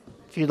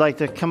If you'd like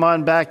to come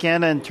on back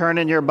in and turn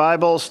in your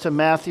Bibles to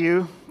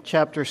Matthew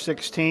chapter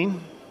 16.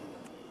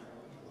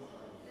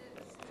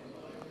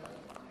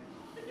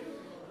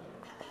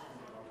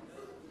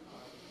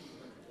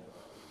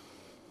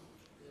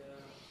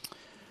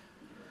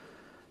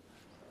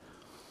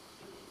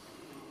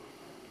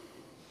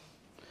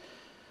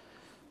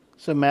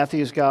 So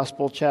Matthew's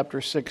Gospel,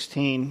 chapter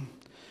 16.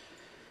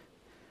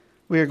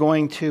 We are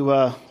going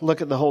to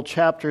look at the whole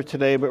chapter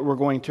today, but we're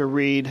going to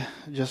read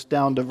just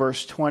down to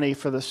verse 20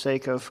 for the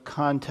sake of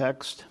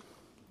context.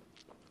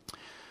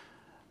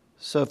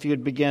 So if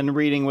you'd begin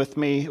reading with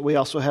me, we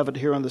also have it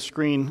here on the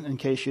screen in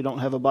case you don't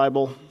have a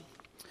Bible.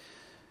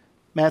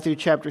 Matthew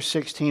chapter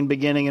 16,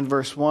 beginning in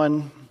verse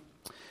 1.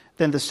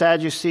 Then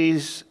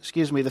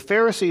the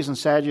Pharisees and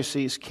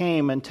Sadducees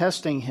came and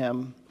testing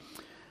him,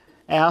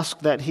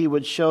 asked that he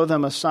would show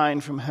them a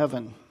sign from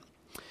heaven.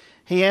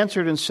 He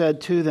answered and said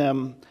to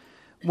them,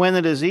 "When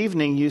it is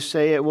evening, you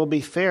say it will be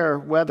fair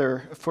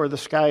weather, for the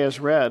sky is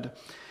red.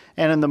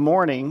 And in the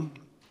morning,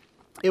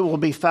 it will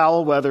be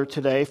foul weather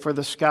today, for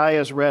the sky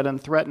is red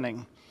and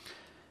threatening.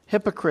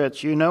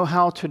 Hypocrites, you know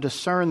how to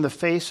discern the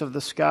face of the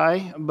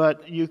sky,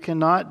 but you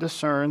cannot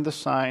discern the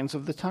signs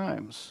of the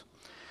times.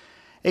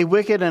 A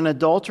wicked and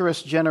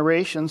adulterous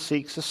generation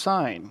seeks a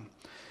sign,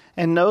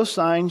 and no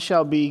sign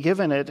shall be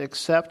given it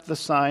except the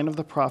sign of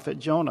the prophet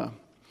Jonah."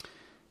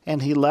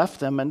 And he left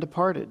them and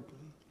departed.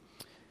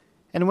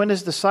 And when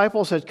his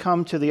disciples had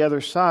come to the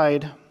other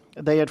side,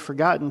 they had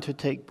forgotten to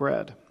take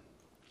bread.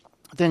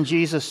 Then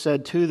Jesus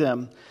said to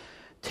them,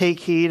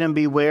 "Take heed and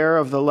beware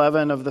of the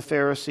leaven of the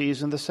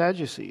Pharisees and the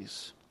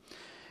Sadducees."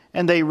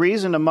 And they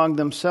reasoned among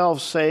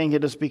themselves, saying,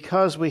 "It is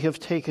because we have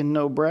taken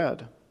no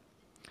bread."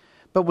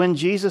 But when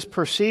Jesus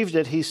perceived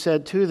it, he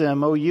said to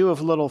them, "O you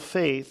of little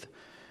faith,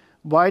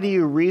 why do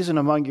you reason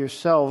among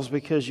yourselves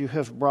because you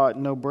have brought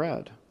no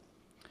bread?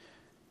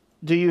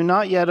 Do you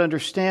not yet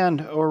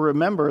understand or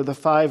remember the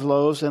 5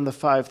 loaves and the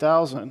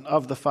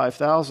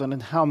 5,000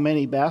 and how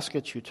many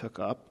baskets you took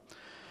up,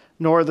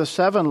 nor the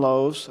 7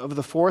 loaves of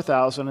the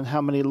 4,000 and how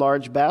many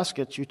large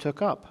baskets you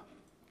took up?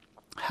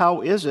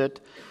 How is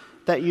it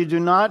that you do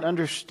not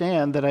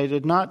understand that I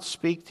did not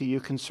speak to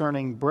you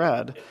concerning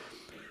bread,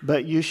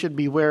 but you should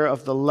beware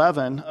of the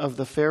leaven of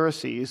the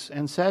Pharisees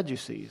and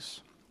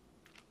Sadducees?"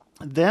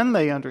 Then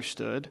they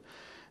understood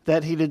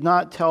that he did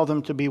not tell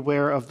them to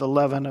beware of the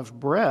leaven of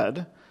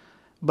bread,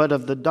 but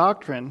of the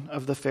doctrine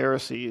of the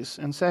Pharisees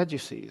and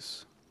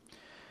Sadducees.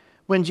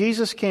 When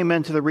Jesus came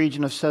into the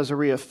region of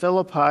Caesarea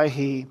Philippi,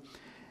 he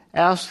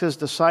asked his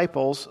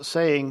disciples,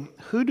 saying,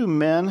 "Who do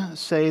men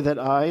say that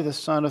I, the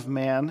Son of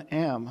Man,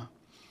 am?"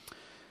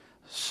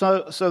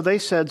 So they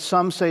said,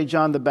 "Some say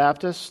John the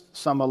Baptist,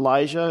 some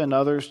Elijah, and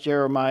others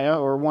Jeremiah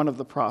or one of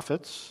the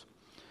prophets."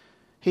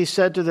 He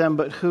said to them,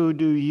 "But who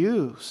do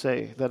you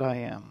say that I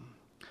am?"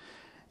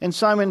 And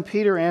Simon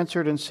Peter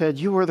answered and said,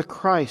 "You are the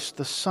Christ,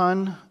 the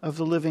Son of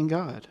the living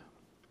God."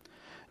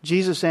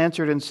 Jesus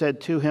answered and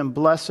said to him,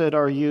 "Blessed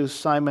are you,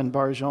 Simon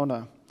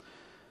Bar-Jonah,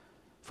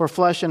 for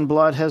flesh and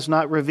blood has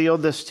not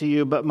revealed this to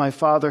you, but my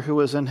Father who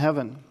is in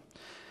heaven.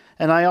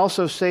 And I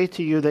also say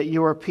to you that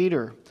you are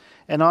Peter,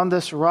 and on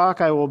this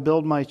rock I will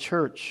build my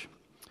church,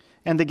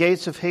 and the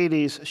gates of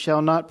Hades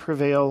shall not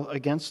prevail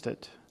against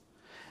it.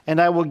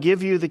 And I will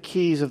give you the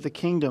keys of the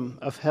kingdom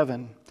of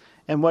heaven.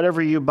 And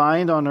whatever you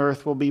bind on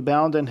earth will be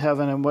bound in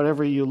heaven, and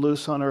whatever you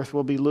loose on earth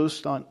will be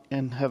loosed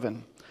in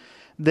heaven."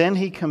 Then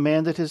he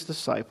commanded his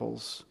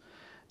disciples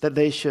that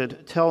they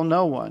should tell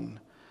no one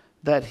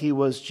that he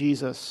was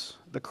Jesus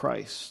the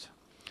Christ.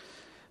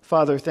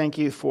 Father, thank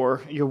you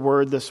for your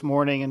word this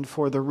morning and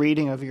for the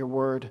reading of your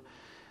word.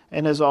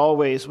 And as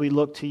always, we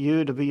look to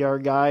you to be our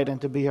guide and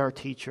to be our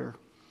teacher.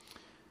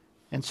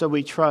 And so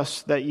we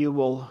trust that you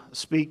will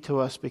speak to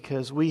us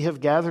because we have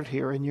gathered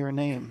here in your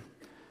name,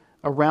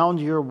 around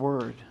your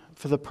word,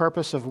 for the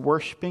purpose of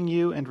worshiping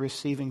you and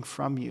receiving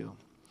from you.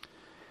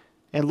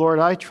 And Lord,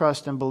 I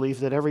trust and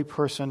believe that every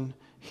person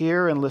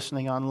here and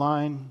listening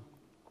online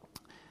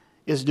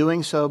is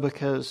doing so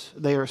because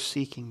they are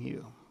seeking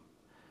you.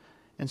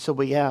 And so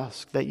we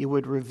ask that you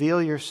would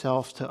reveal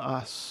yourself to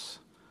us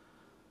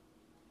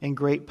in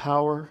great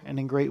power and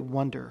in great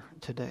wonder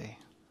today.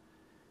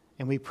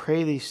 And we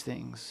pray these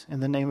things in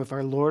the name of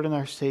our Lord and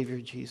our Savior,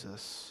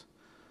 Jesus.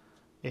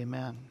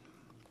 Amen.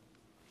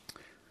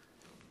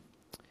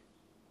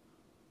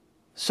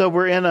 So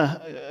we're in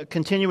a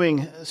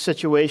continuing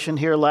situation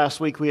here. Last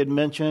week we had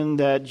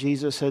mentioned that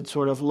Jesus had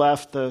sort of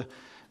left the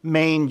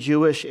main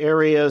Jewish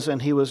areas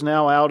and he was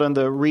now out in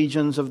the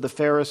regions of the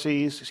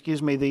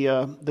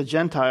the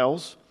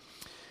Gentiles.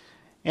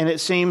 And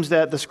it seems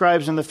that the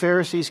scribes and the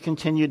Pharisees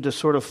continued to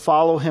sort of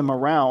follow him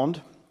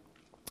around.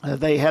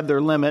 They had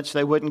their limits.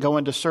 They wouldn't go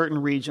into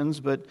certain regions,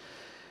 but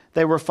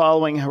they were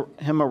following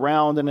him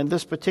around. And in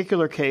this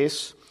particular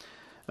case,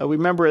 we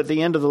remember at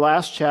the end of the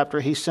last chapter,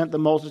 he sent the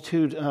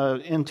multitude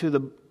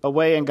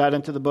away and got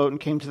into the boat and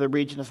came to the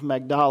region of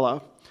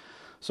Magdala.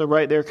 So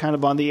right there kind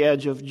of on the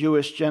edge of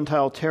Jewish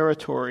Gentile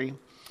territory.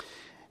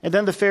 And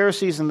then the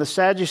Pharisees and the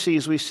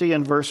Sadducees, we see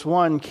in verse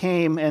 1,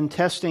 came and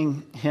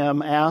testing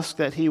him, asked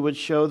that he would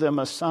show them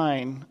a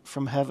sign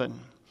from heaven.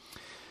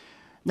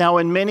 Now,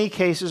 in many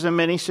cases, in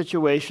many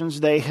situations,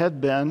 they had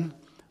been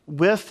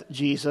with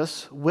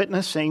Jesus,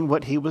 witnessing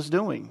what he was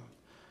doing.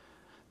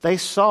 They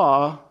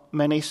saw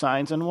many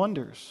signs and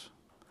wonders.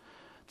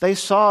 They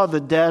saw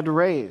the dead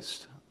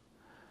raised.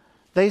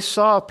 They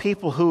saw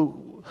people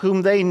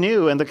whom they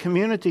knew and the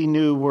community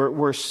knew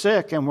were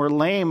sick and were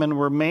lame and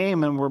were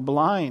maimed and were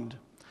blind.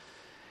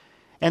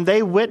 And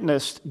they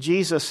witnessed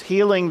Jesus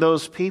healing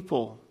those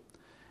people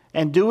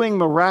and doing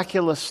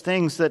miraculous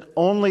things that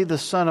only the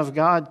Son of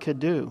God could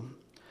do.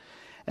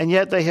 And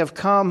yet they have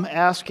come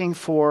asking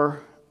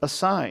for a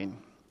sign.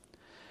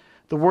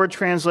 The word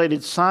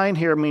translated sign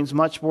here means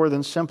much more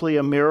than simply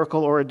a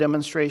miracle or a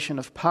demonstration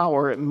of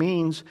power. It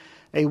means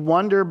a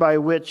wonder by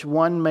which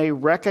one may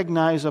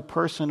recognize a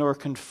person or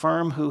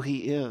confirm who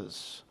he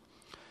is.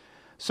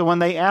 So when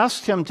they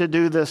asked him to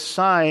do this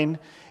sign,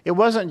 it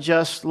wasn't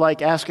just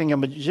like asking a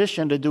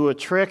magician to do a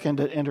trick and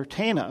to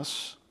entertain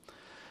us.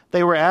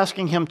 They were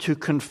asking him to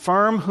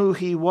confirm who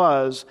he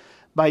was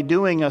by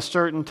doing a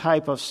certain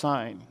type of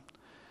sign.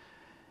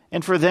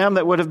 And for them,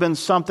 that would have been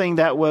something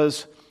that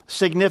was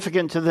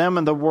significant to them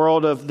in the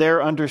world of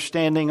their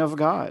understanding of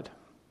God.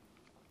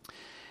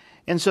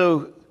 And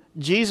so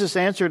Jesus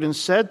answered and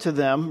said to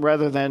them,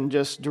 rather than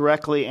just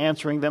directly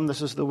answering them,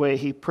 this is the way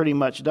he pretty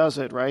much does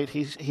it, right?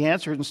 He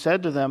answered and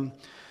said to them,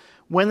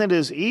 when it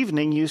is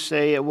evening, you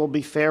say it will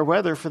be fair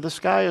weather, for the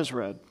sky is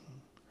red.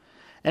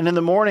 And in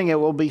the morning it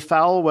will be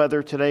foul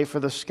weather today, for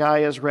the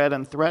sky is red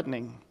and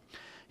threatening.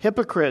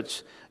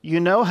 Hypocrites, you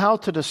know how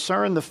to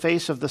discern the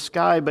face of the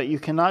sky, but you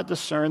cannot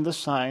discern the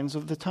signs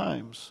of the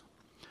times.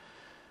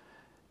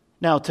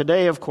 Now,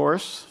 today, of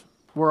course,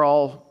 we're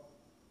all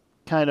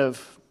kind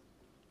of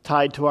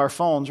tied to our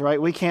phones,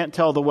 right? We can't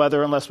tell the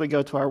weather unless we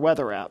go to our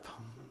weather app.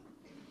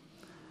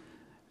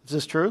 Is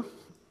this true?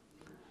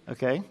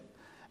 Okay.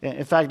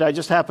 In fact, I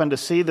just happened to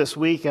see this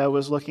week, I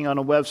was looking on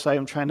a website,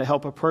 I'm trying to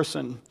help a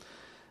person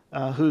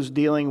who's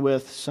dealing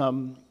with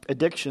some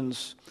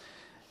addictions,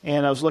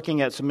 and I was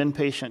looking at some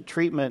inpatient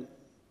treatment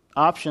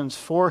options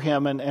for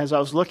him, and as I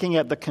was looking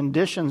at the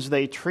conditions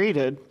they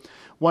treated,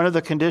 one of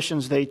the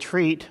conditions they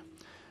treat,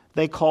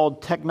 they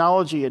called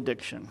technology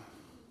addiction.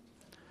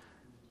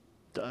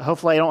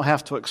 Hopefully I don't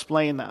have to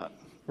explain that,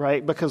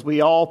 right? Because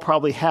we all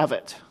probably have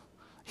it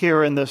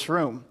here in this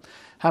room.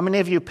 How many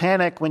of you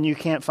panic when you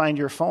can't find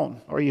your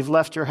phone or you've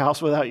left your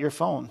house without your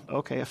phone?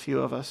 Okay, a few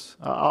of us.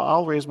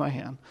 I'll raise my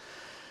hand.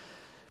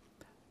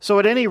 So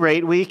at any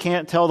rate, we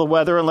can't tell the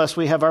weather unless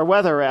we have our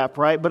weather app,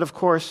 right? But of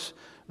course,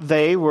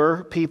 they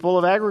were people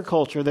of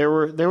agriculture.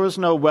 There was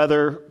no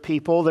weather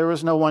people. There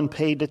was no one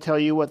paid to tell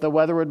you what the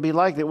weather would be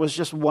like. It was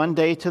just one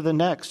day to the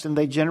next, and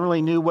they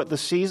generally knew what the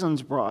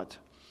seasons brought.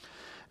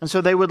 And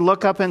so they would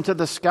look up into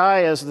the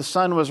sky as the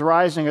sun was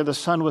rising or the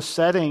sun was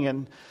setting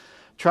and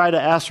try to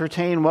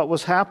ascertain what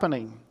was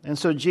happening. And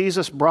so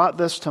Jesus brought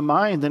this to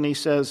mind, and he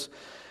says,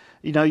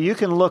 you know, you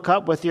can look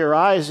up with your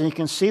eyes and you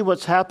can see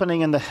what's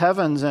happening in the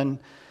heavens and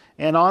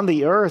on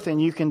the earth,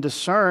 and you can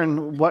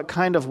discern what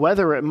kind of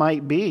weather it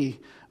might be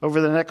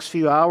over the next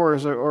few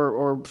hours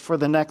or for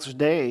the next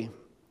day.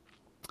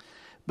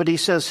 But he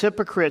says,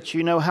 hypocrites,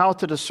 you know how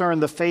to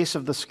discern the face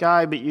of the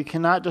sky, but you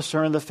cannot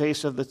discern the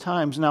face of the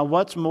times. Now,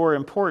 what's more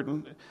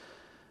important,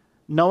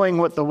 knowing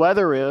what the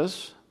weather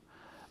is,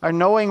 or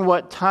knowing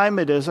what time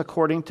it is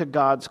according to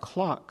God's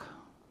clock,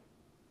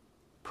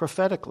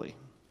 prophetically?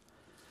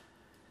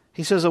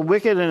 He says, a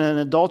wicked and an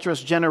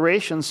adulterous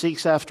generation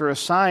seeks after a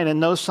sign, and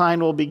no sign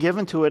will be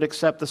given to it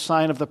except the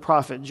sign of the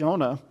prophet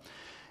Jonah.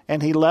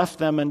 And he left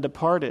them and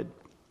departed.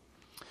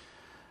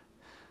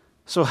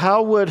 So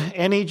how would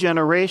any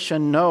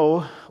generation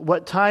know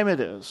what time it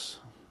is?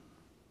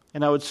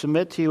 And I would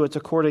submit to you it's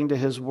according to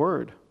his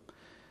word.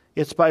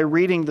 It's by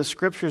reading the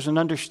scriptures and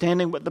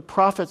understanding what the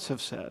prophets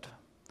have said.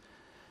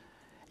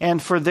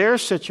 And for their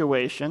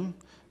situation,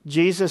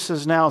 Jesus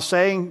is now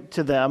saying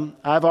to them,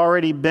 I've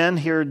already been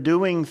here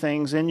doing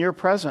things in your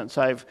presence.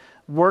 I've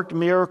worked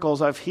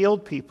miracles. I've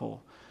healed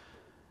people.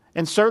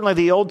 And certainly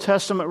the Old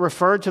Testament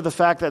referred to the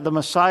fact that the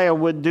Messiah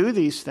would do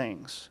these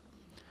things.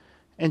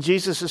 And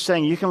Jesus is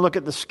saying, you can look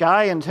at the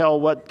sky and tell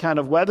what kind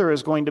of weather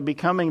is going to be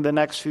coming the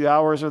next few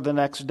hours or the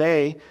next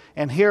day.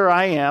 And here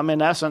I am,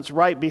 in essence,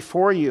 right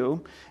before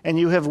you. And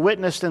you have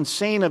witnessed and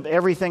seen of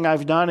everything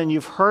I've done, and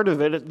you've heard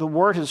of it. The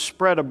word has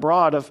spread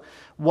abroad of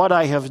what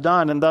I have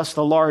done, and thus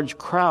the large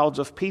crowds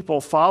of people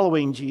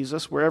following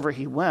Jesus wherever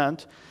he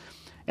went.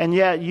 And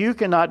yet you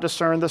cannot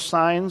discern the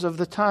signs of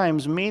the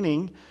times,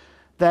 meaning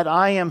that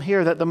I am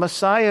here, that the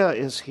Messiah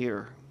is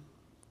here.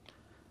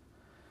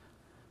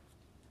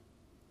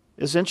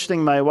 It's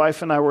interesting, my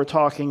wife and I were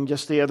talking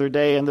just the other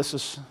day, and this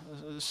is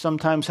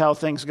sometimes how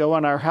things go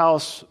in our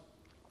house.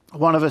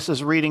 One of us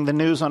is reading the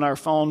news on our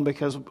phone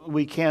because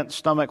we can't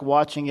stomach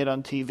watching it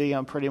on TV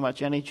on pretty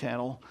much any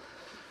channel.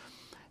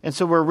 And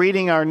so we're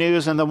reading our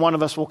news, and then one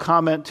of us will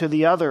comment to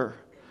the other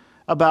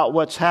about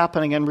what's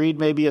happening and read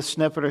maybe a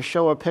snippet or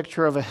show a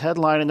picture of a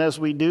headline. And as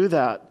we do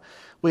that,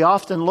 we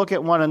often look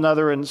at one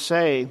another and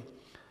say,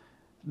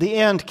 the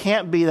end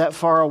can't be that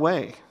far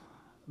away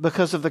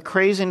because of the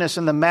craziness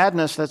and the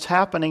madness that's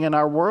happening in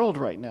our world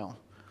right now.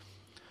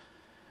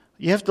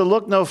 You have to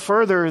look no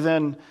further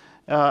than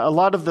a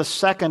lot of the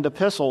second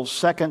epistles,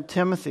 2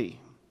 Timothy,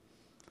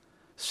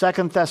 2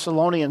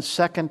 Thessalonians,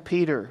 2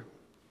 Peter,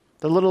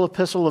 the little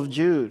epistle of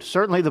Jude,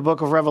 certainly the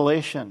book of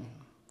Revelation.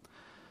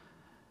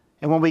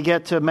 And when we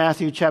get to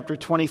Matthew chapter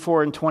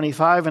 24 and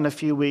 25 in a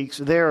few weeks,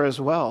 there as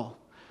well.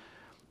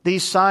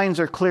 These signs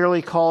are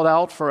clearly called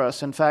out for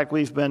us. In fact,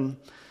 we've been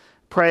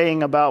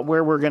praying about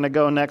where we're going to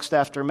go next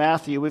after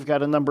Matthew. We've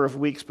got a number of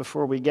weeks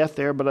before we get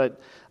there,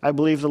 but I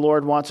believe the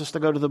Lord wants us to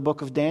go to the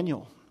book of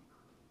Daniel.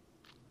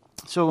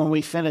 So when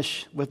we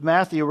finish with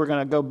Matthew, we're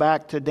going to go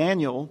back to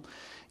Daniel.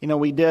 You know,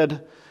 we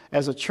did,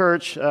 as a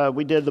church,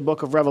 we did the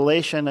book of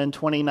Revelation in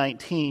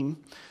 2019.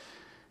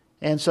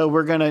 And so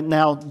we're going to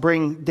now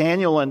bring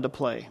Daniel into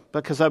play,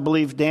 because I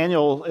believe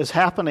Daniel is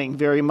happening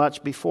very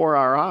much before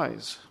our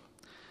eyes.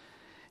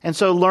 And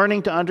so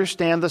learning to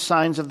understand the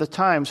signs of the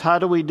times, how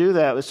do we do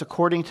that? It's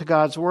according to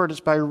God's Word.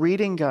 It's by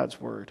reading God's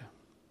Word.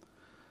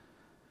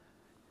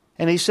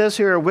 And he says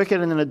here, a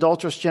wicked and an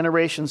adulterous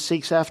generation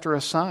seeks after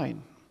a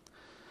sign.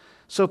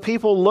 So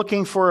people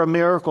looking for a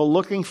miracle,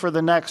 looking for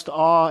the next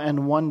awe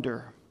and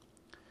wonder.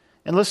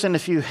 And listen,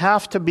 if you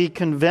have to be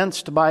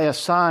convinced by a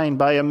sign,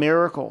 by a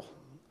miracle,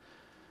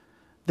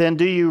 then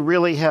do you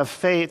really have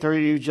faith, or are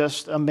you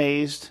just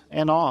amazed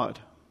and awed?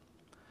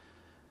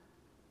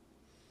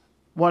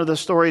 One of the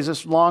stories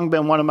that's long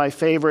been one of my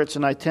favorites,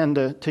 and I tend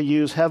to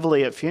use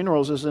heavily at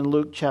funerals, is in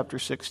Luke chapter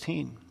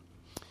 16,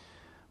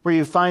 where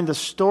you find the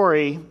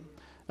story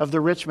of the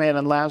rich man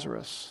and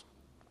Lazarus.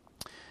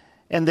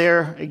 And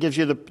there it gives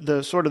you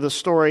the sort of the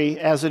story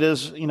as it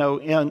is, you know,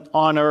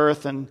 on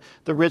earth, and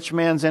the rich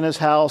man's in his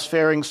house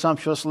faring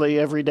sumptuously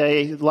every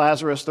day.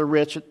 Lazarus,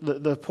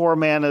 the poor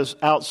man, is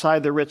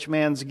outside the rich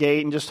man's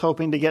gate and just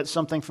hoping to get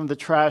something from the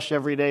trash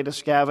every day to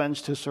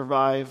scavenge to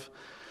survive.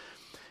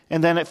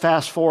 And then it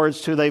fast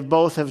forwards to they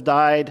both have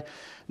died.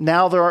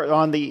 Now they're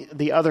on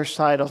the other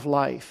side of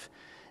life.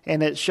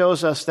 And it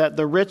shows us that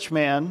the rich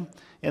man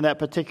in that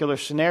particular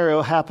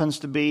scenario happens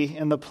to be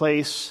in the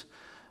place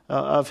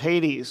of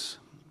Hades.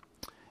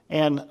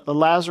 And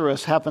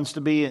Lazarus happens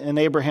to be in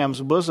Abraham's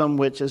bosom,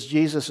 which, as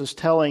Jesus is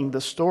telling the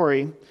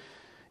story,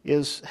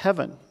 is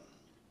heaven.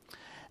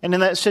 And in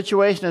that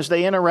situation, as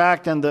they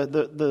interact, and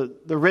the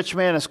rich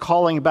man is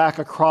calling back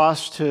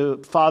across to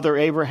Father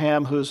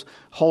Abraham, who's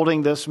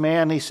holding this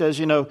man, he says,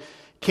 you know,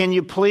 can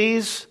you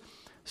please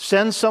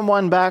send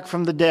someone back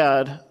from the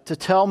dead to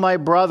tell my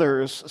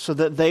brothers so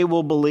that they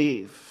will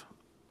believe?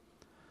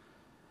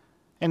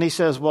 And he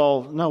says,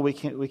 well, no, we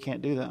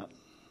can't do that.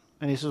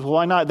 And he says, well,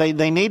 why not?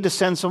 They need to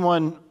send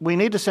someone, we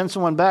need to send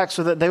someone back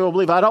so that they will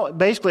believe.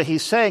 Basically,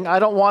 he's saying, I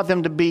don't want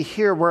them to be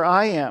here where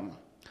I am.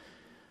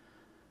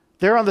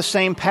 They're on the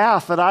same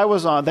path that I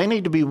was on. They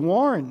need to be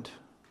warned.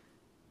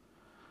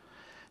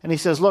 And he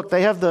says, look,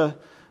 they have the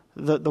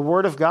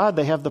Word of God.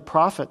 They have the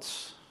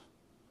prophets.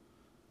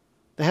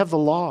 They have the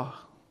law.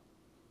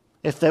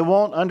 If they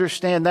won't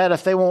understand that,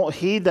 if they won't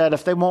heed that,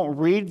 if they won't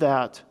read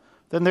that,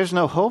 then there's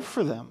no hope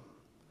for them.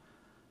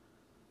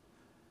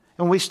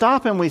 And we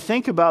stop and we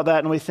think about that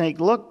and we think,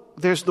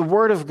 look, there's the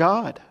Word of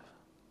God.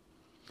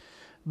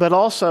 But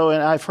also,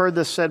 and I've heard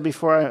this said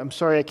before, I'm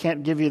sorry I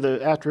can't give you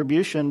the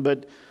attribution,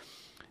 but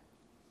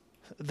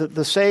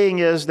the saying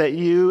is that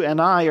you and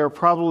I are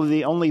probably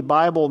the only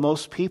Bible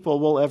most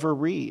people will ever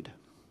read.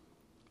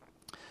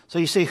 So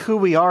you see, who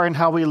we are and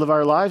how we live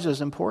our lives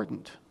is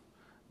important.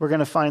 We're going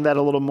to find that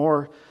a little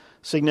more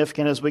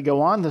significant as we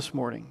go on this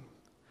morning.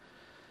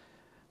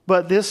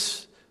 But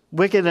this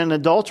wicked and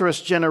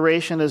adulterous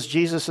generation, as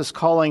Jesus is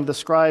calling the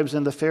scribes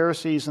and the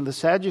Pharisees and the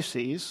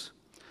Sadducees,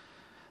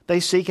 they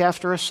seek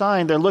after a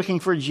sign. They're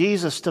looking for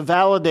Jesus to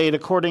validate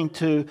according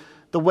to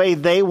the way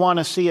they want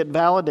to see it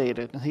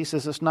validated. And he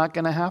says it's not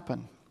going to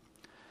happen.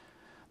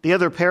 The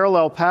other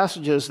parallel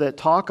passages that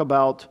talk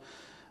about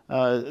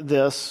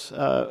this,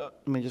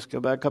 let me just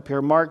go back up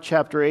here. Mark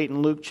chapter 8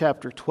 and Luke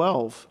chapter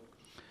 12.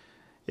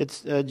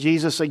 It's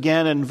Jesus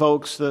again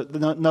invokes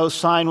no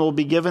sign will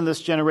be given this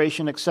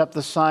generation except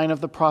the sign of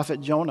the prophet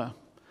Jonah.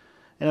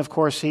 And of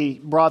course, he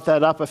brought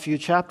that up a few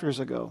chapters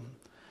ago.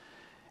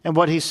 And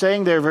what he's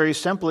saying there very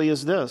simply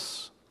is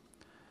this.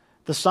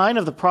 The sign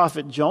of the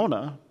prophet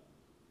Jonah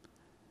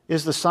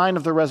is the sign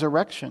of the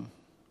resurrection.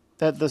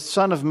 That the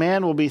Son of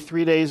Man will be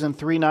 3 days and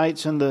 3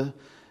 nights in the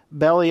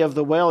belly of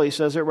the whale. He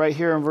says it right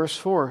here in verse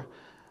 4.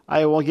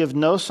 I will give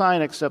no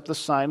sign except the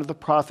sign of the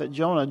prophet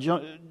Jonah.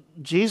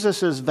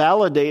 Jesus is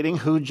validating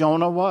who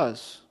Jonah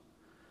was.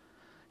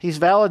 He's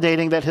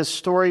validating that his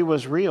story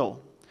was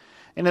real.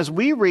 And as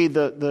we read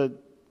the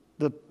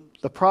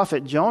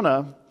prophet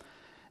Jonah,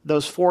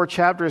 those 4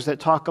 chapters that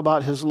talk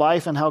about his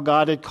life and how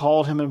God had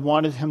called him and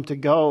wanted him to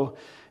go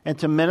and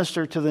to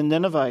minister to the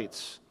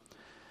Ninevites,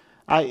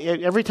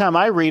 every time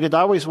I read it,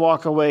 I always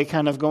walk away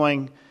kind of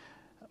going,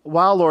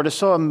 wow, Lord, it's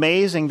so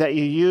amazing that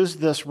you used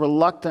this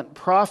reluctant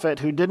prophet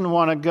who didn't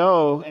want to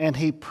go, and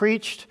he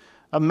preached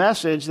a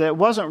message that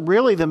wasn't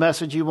really the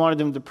message you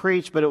wanted him to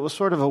preach, but it was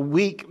sort of a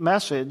weak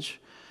message,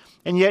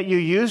 and yet you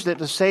used it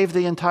to save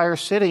the entire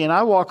city. And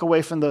I walk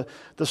away from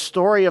the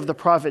story of the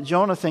prophet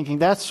Jonah thinking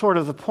that's sort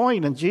of the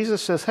point. And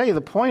Jesus says, hey,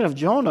 the point of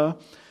Jonah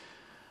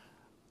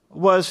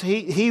was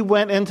he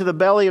went into the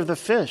belly of the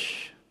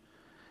fish.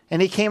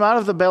 And he came out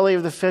of the belly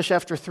of the fish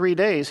after 3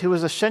 days. He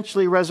was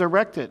essentially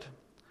resurrected.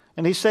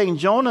 And he's saying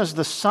Jonah's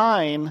the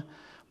sign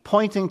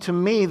pointing to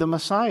me, the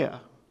Messiah.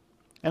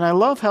 And I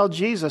love how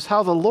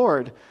the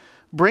Lord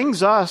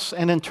brings us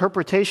an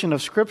interpretation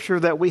of Scripture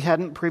that we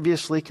hadn't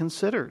previously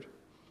considered.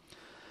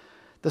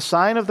 The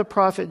sign of the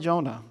prophet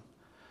Jonah.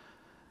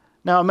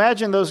 Now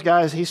imagine those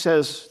guys, he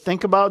says,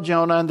 think about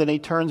Jonah, and then he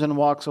turns and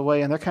walks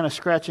away, and they're kind of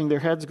scratching their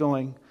heads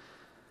going,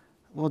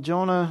 well,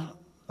 Jonah,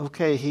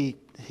 okay, he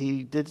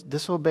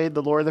disobeyed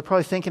the Lord. They're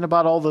probably thinking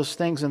about all those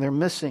things, and they're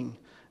missing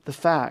the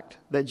fact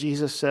that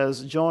Jesus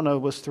says Jonah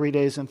was 3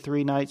 days and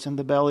 3 nights in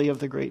the belly of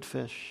the great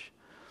fish.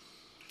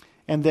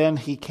 And then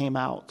he came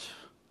out.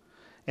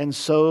 And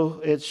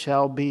so it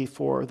shall be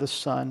for the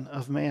Son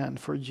of Man,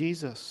 for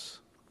Jesus.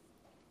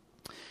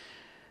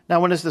 Now,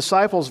 when his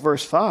disciples,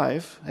 verse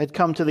 5, had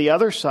come to the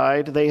other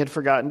side, they had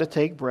forgotten to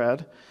take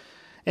bread.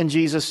 And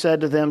Jesus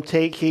said to them,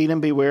 take heed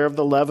and beware of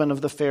the leaven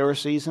of the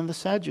Pharisees and the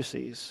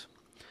Sadducees.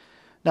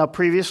 Now,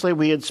 previously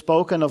we had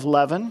spoken of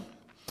leaven,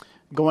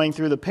 going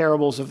through the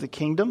parables of the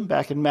kingdom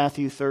back in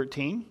Matthew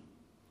 13.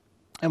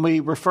 And we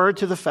referred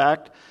to the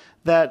fact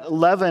that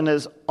leaven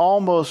is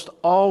almost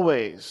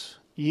always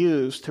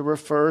used to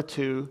refer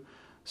to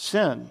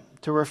sin,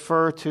 to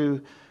refer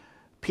to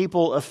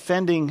people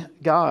offending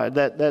God,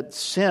 that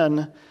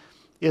sin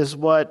is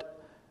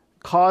what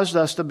caused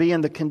us to be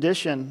in the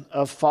condition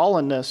of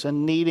fallenness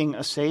and needing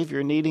a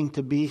Savior, needing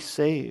to be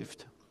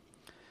saved.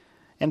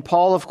 And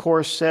Paul, of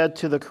course, said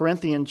to the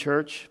Corinthian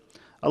church,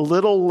 a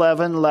little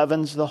leaven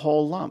leavens the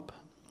whole lump,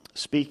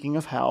 speaking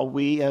of how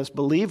we as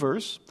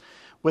believers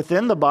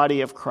within the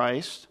body of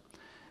Christ,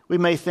 we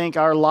may think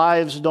our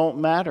lives don't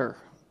matter.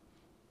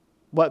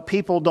 What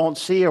people don't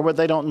see or what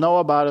they don't know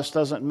about us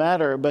doesn't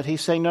matter. But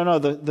he's saying, no,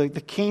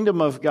 the kingdom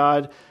of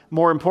God,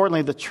 more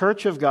importantly, the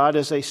church of God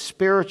is a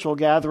spiritual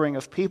gathering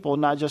of people,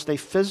 not just a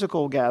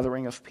physical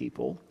gathering of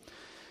people.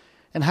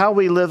 And how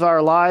we live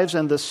our lives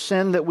and the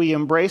sin that we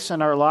embrace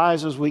in our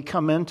lives as we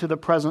come into the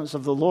presence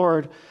of the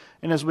Lord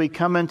and as we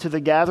come into the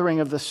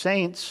gathering of the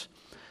saints,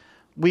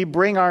 we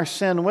bring our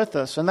sin with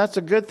us. And that's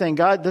a good thing.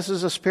 God, this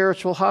is a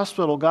spiritual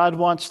hospital. God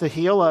wants to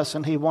heal us,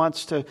 and he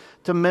wants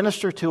to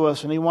minister to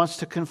us, and he wants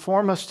to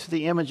conform us to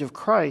the image of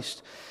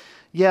Christ.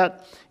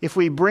 Yet, if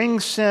we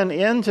bring sin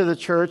into the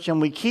church and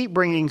we keep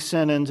bringing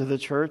sin into the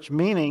church,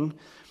 meaning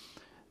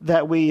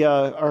that we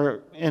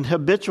are in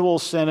habitual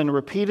sin and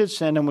repeated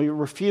sin and we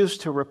refuse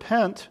to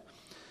repent,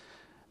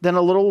 then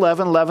a little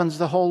leaven leavens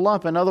the whole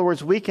lump. In other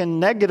words, we can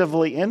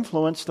negatively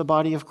influence the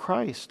body of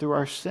Christ through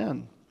our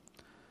sin.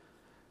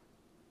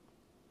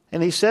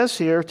 And he says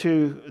here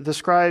to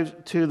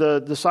describe to the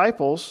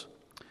disciples,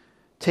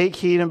 take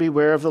heed and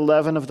beware of the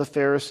leaven of the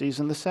Pharisees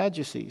and the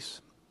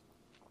Sadducees.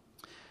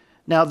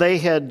 Now, they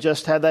had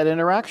just had that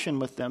interaction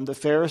with them. The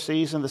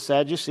Pharisees and the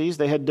Sadducees,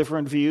 they had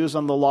different views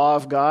on the law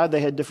of God.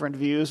 They had different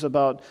views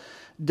about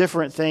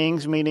different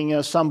things,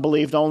 meaning some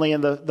believed only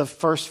in the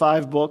first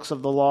 5 books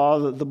of the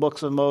law, the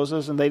books of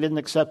Moses, and they didn't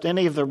accept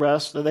any of the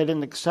rest. They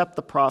didn't accept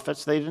the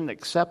prophets. They didn't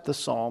accept the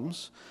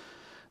Psalms.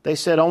 They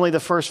said only the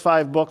first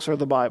 5 books are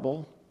the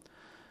Bible.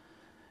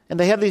 And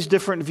they have these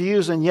different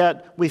views, and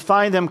yet we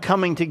find them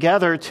coming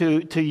together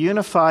to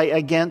unify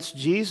against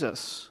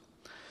Jesus.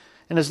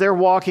 And as they're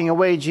walking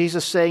away,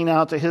 Jesus saying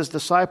now to his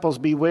disciples,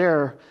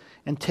 beware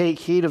and take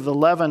heed of the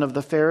leaven of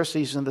the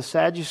Pharisees and the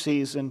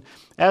Sadducees. And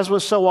as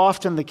was so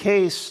often the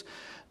case,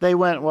 they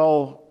went,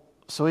 well,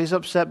 so he's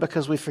upset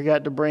because we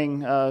forgot to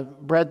bring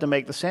bread to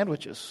make the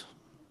sandwiches.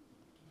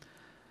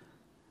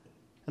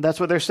 And that's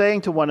what they're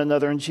saying to one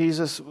another. And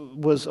Jesus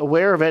was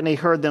aware of it, and he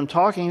heard them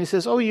talking. He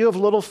says, oh, you have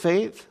little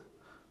faith.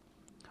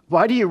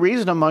 Why do you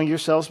reason among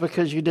yourselves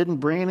because you didn't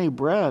bring any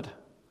bread?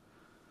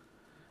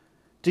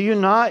 Do you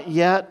not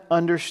yet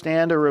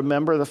understand or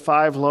remember the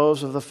 5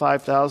 loaves of the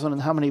 5,000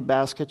 and how many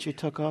baskets you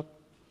took up?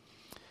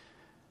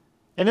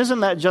 And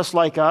isn't that just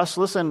like us?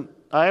 Listen,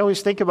 I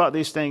always think about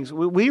these things.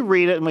 We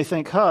read it and we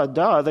think,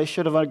 duh, they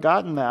should have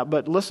gotten that.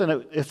 But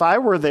listen, if I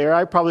were there,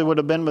 I probably would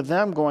have been with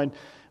them going,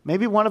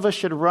 maybe one of us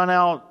should run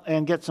out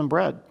and get some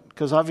bread,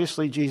 because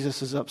obviously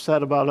Jesus is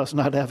upset about us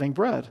not having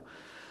bread.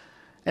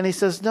 And he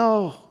says,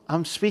 no,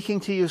 I'm speaking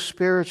to you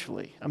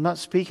spiritually. I'm not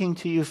speaking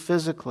to you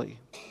physically.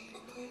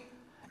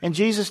 And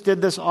Jesus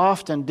did this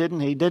often, didn't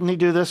he? Didn't he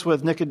do this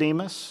with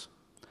Nicodemus?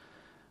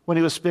 When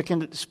he was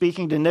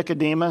speaking to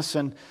Nicodemus,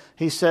 and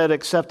he said,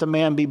 except a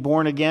man be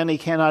born again, he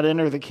cannot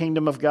enter the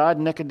kingdom of God.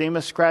 And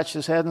Nicodemus scratched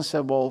his head and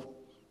said, well,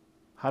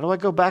 how do I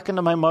go back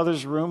into my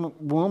mother's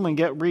womb and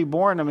get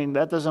reborn? I mean,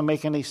 that doesn't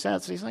make any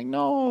sense. He's like,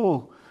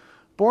 no,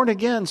 born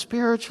again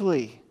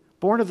spiritually,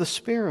 born of the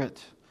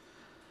Spirit.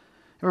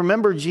 And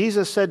remember,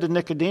 Jesus said to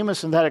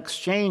Nicodemus in that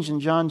exchange in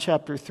John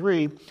chapter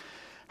 3,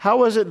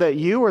 how is it that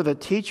you are the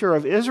teacher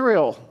of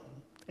Israel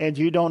and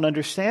you don't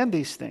understand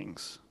these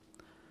things.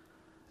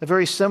 A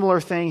very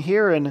similar thing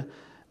here in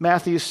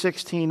Matthew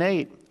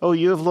 16:8. Oh,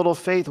 you of little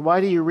faith,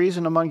 why do you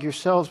reason among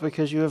yourselves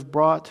because you have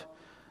brought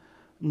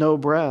no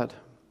bread?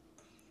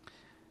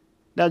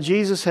 Now,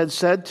 Jesus had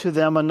said to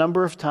them a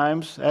number of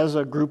times as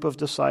a group of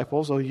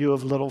disciples, oh, you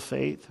of little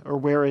faith, or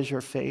where is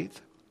your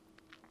faith?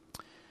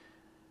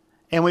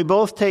 And we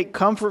both take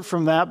comfort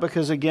from that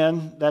because,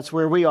 again, that's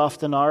where we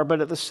often are.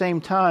 But at the same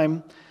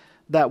time,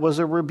 that was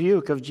a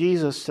rebuke of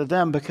Jesus to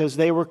them because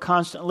they were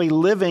constantly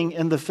living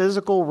in the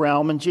physical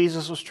realm, and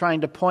Jesus was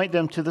trying to point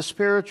them to the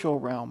spiritual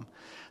realm.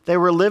 They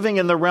were living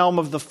in the realm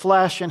of the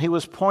flesh, and he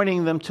was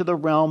pointing them to the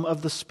realm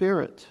of the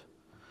spirit.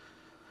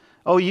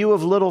 Oh, you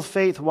of little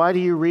faith, why do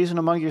you reason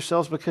among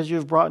yourselves because you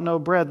have brought no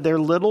bread? Their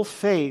little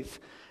faith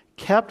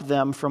kept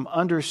them from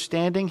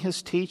understanding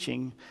his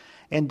teaching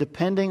and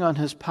depending on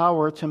his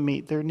power to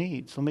meet their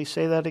needs. Let me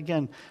say that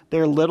again.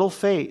 Their little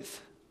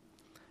faith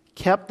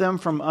kept them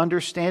from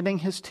understanding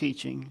his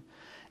teaching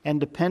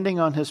and depending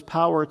on his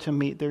power to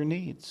meet their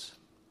needs.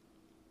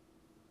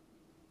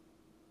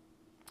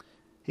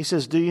 He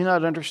says, do you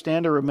not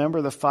understand or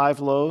remember the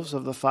 5 loaves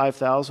of the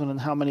 5,000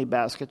 and how many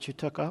baskets you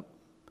took up?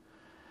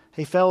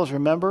 Hey, fellas,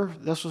 remember?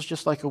 This was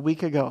just like a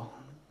week ago.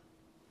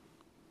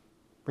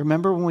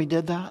 Remember when we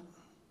did that?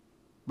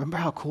 Remember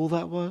how cool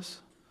that was?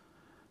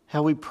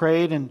 How we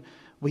prayed and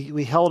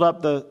we held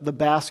up the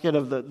basket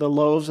of the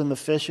loaves and the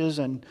fishes,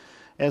 and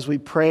as we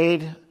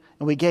prayed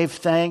and we gave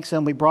thanks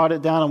and we brought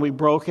it down and we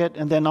broke it,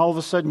 and then all of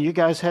a sudden you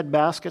guys had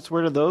baskets.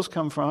 Where did those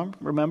come from?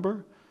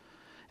 Remember?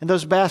 And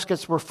those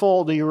baskets were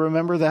full. Do you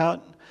remember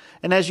that?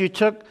 And as you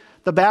took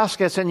the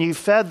baskets and you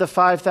fed the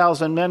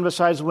 5,000 men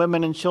besides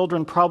women and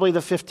children, probably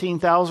the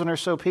 15,000 or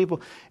so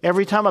people,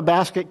 every time a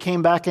basket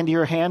came back into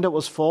your hand, it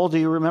was full. Do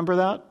you remember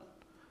that?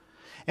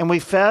 And we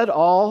fed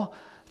all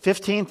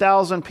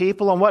 15,000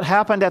 people. And what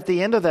happened at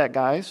the end of that,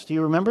 guys? Do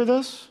you remember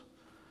this?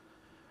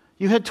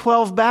 You had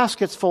 12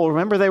 baskets full.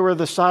 Remember, they were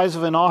the size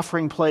of an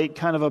offering plate,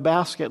 kind of a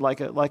basket,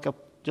 like a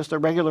just a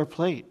regular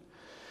plate.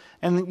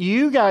 And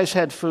you guys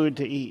had food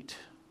to eat.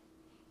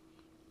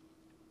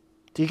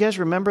 Do you guys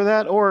remember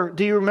that? Or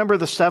do you remember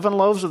the 7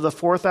 loaves of the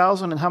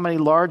 4,000 and how many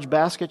large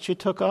baskets you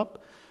took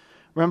up?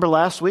 Remember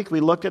last week we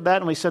looked at that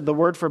and we said the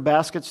word for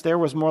baskets there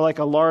was more like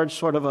a large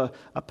sort of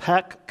a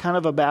peck kind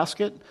of a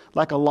basket,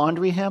 like a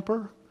laundry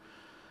hamper.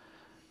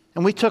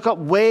 And we took up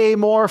way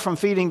more from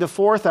feeding the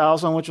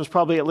 4,000, which was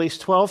probably at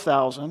least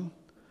 12,000,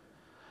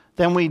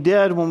 than we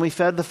did when we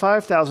fed the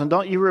 5,000.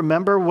 Don't you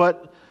remember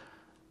what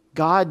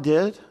God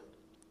did?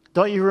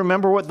 Don't you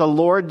remember what the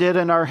Lord did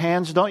in our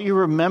hands? Don't you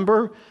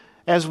remember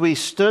as we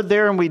stood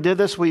there and we did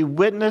this, we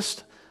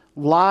witnessed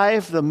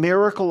live the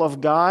miracle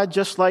of God,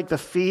 just like the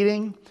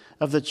feeding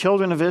of the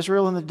children of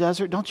Israel in the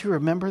desert? Don't you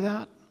remember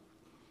that?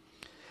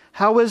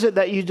 How is it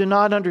that you do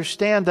not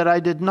understand that I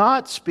did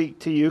not speak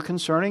to you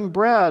concerning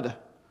bread?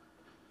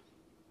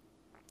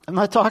 I'm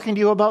not talking to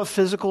you about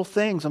physical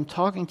things. I'm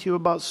talking to you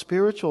about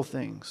spiritual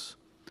things.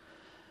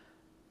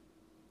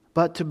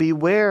 But to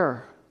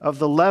beware of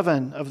the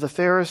leaven of the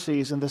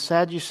Pharisees and the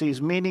Sadducees,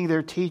 meaning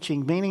their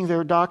teaching, meaning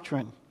their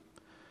doctrine.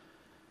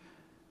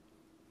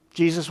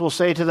 Jesus will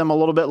say to them a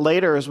little bit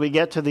later as we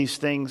get to these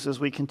things, as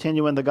we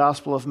continue in the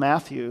Gospel of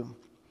Matthew,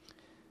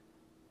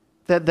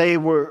 that they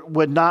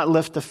would not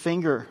lift a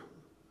finger.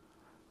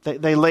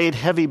 They laid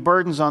heavy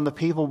burdens on the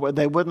people, but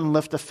they wouldn't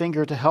lift a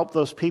finger to help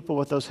those people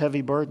with those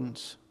heavy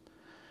burdens.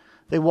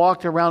 They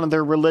walked around in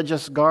their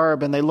religious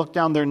garb and they looked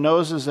down their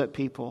noses at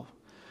people.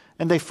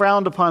 And they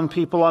frowned upon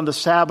people on the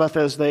Sabbath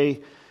as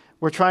they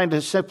were trying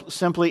to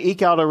simply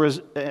eke out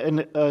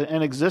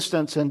an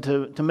existence and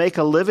to make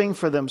a living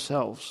for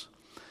themselves.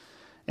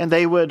 And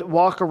they would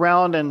walk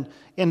around and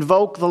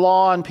invoke the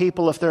law on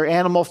people. If their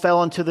animal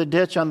fell into the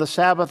ditch on the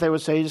Sabbath, they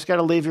would say, you just got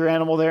to leave your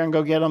animal there and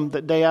go get them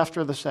the day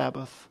after the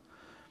Sabbath.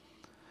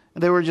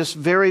 And they were just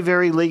very,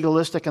 very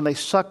legalistic, and they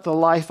sucked the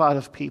life out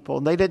of people.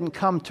 And they didn't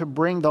come to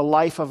bring the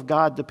life of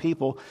God to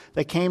people.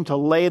 They came to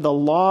lay the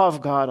law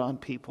of God on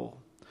people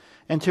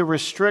and to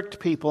restrict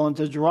people and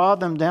to draw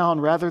them down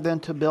rather than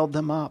to build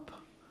them up.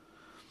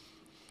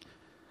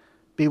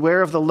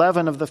 Beware of the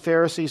leaven of the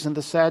Pharisees and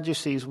the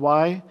Sadducees.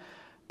 Why?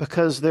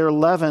 Because their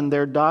leaven,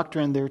 their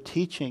doctrine, their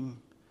teaching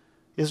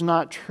is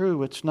not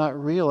true. It's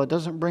not real. It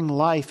doesn't bring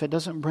life. It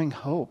doesn't bring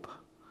hope.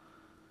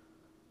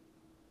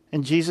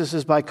 And Jesus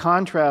is, by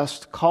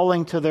contrast,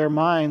 calling to their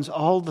minds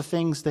all the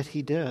things that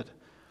he did.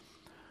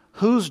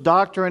 Whose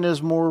doctrine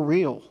is more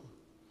real?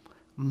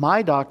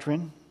 My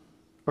doctrine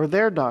or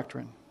their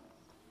doctrine?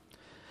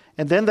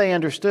 And then they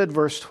understood,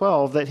 verse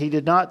 12, that he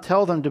did not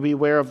tell them to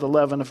beware of the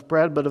leaven of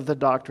bread, but of the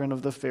doctrine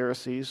of the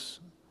Pharisees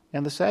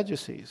and the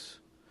Sadducees.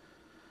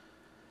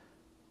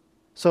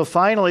 So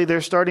finally,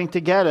 they're starting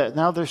to get it.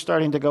 Now they're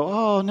starting to go,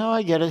 oh, no,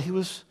 I get it. He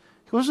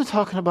wasn't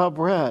talking about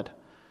bread.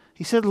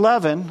 He said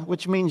leaven,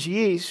 which means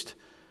yeast,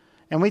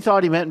 and we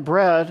thought he meant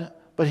bread,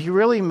 but he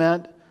really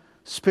meant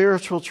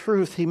spiritual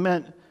truth. He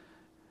meant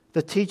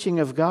the teaching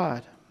of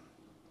God.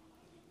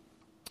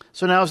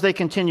 So now as they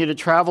continue to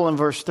travel in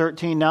verse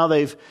 13, now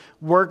they've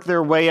worked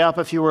their way up.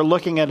 If you were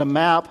looking at a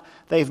map,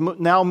 they've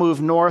now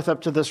moved north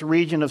up to this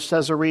region of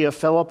Caesarea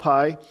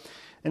Philippi.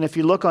 And if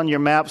you look on your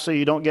map so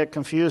you don't get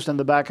confused in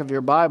the back of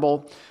your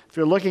Bible, if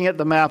you're looking at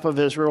the map of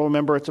Israel,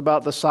 remember it's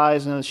about the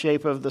size and the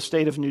shape of the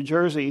state of New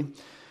Jersey.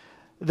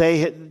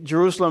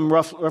 Jerusalem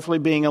roughly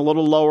being a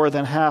little lower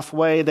than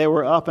halfway, they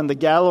were up in the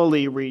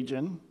Galilee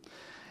region.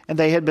 And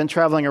they had been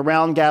traveling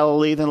around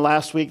Galilee. Then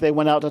last week they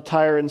went out to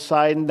Tyre and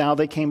Sidon. Now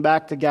they came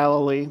back to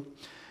Galilee.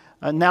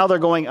 Now they're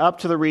going up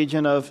to the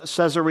region of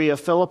Caesarea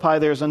Philippi.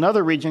 There's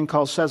another region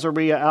called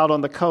Caesarea out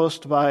on the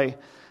coast by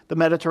the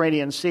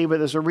Mediterranean Sea. But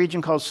there's a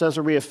region called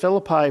Caesarea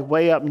Philippi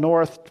way up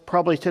north,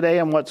 probably today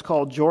in what's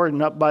called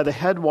Jordan, up by the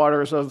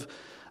headwaters of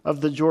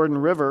the Jordan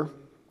River.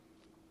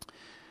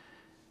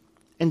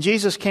 And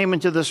Jesus came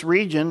into this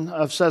region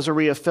of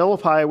Caesarea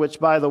Philippi, which,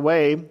 by the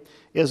way,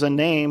 is a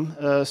name,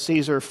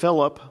 Caesar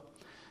Philip,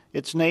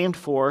 it's named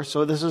for.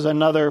 So this is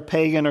another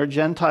pagan or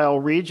Gentile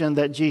region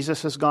that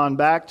Jesus has gone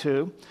back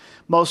to.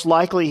 Most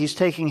likely he's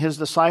taking his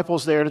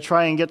disciples there to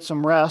try and get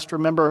some rest.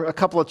 Remember, a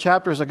couple of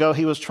chapters ago,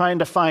 he was trying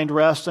to find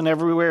rest, and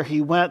everywhere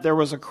he went, there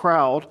was a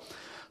crowd.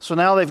 So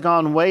now they've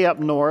gone way up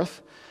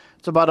north.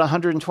 It's about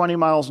 120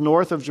 miles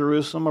north of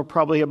Jerusalem, or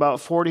probably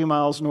about 40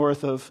 miles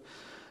north of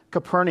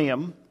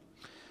Capernaum.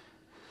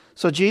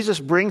 So Jesus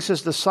brings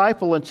his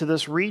disciple into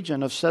this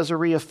region of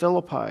Caesarea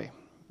Philippi.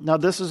 Now,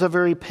 this is a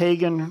very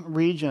pagan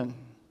region.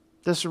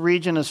 This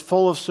region is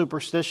full of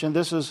superstition.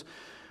 This is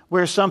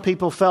where some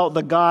people felt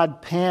the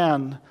god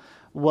Pan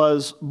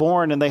was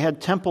born, and they had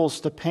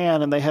temples to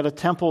Pan, and they had a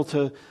temple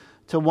to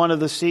one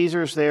of the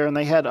Caesars there, and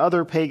they had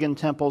other pagan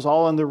temples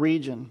all in the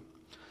region.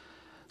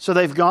 So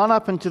they've gone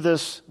up into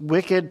this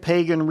wicked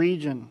pagan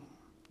region,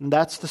 and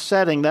that's the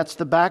setting, that's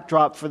the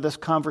backdrop for this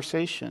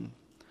conversation.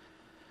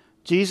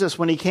 Jesus,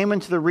 when he came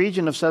into the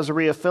region of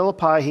Caesarea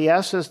Philippi, he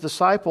asked his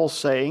disciples,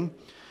 saying,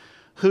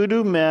 "Who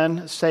do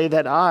men say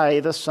that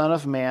I, the Son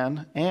of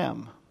Man,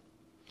 am?"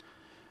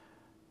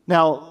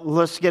 Now,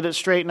 let's get it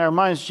straight in our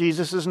minds.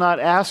 Jesus is not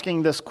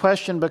asking this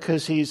question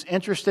because he's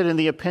interested in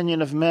the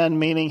opinion of men,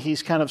 meaning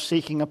he's kind of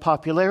seeking a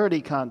popularity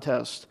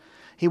contest.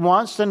 He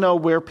wants to know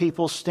where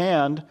people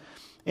stand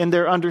in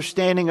their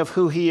understanding of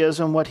who he is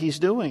and what he's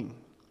doing.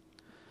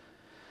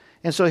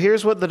 And so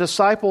here's what the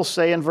disciples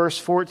say in verse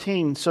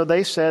 14. So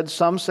they said,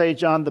 some say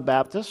John the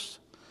Baptist,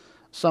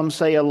 some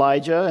say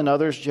Elijah, and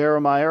others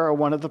Jeremiah or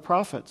one of the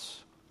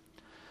prophets.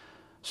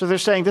 So they're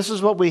saying, this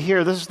is what we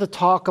hear. This is the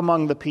talk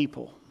among the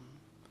people.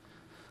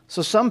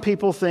 So some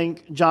people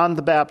think John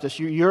the Baptist,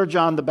 you're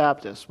John the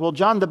Baptist. Well,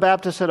 John the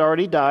Baptist had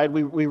already died.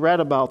 We read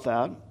about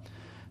that.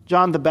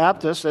 John the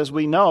Baptist, as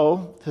we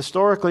know,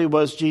 historically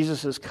was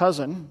Jesus'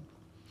 cousin.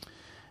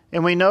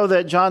 And we know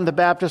that John the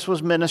Baptist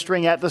was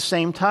ministering at the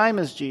same time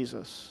as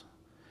Jesus.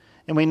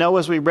 And we know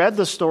as we read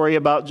the story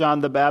about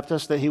John the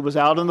Baptist that he was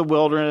out in the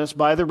wilderness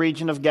by the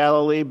region of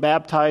Galilee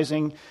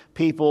baptizing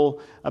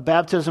people, a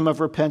baptism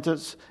of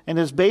repentance. And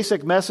his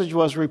basic message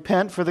was,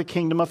 repent for the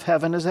kingdom of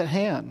heaven is at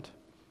hand.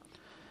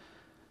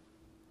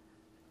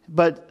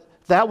 But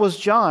that was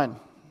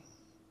John,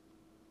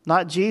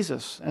 not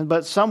Jesus.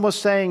 But some was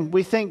saying,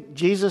 we think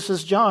Jesus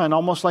is John,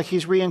 almost like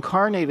he's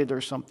reincarnated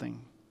or something.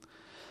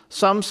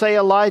 Some say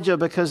Elijah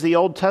because the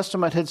Old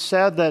Testament had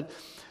said that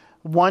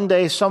one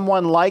day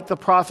someone like the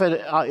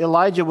prophet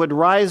Elijah would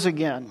rise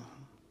again.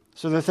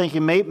 So they're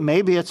thinking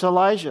maybe it's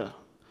Elijah.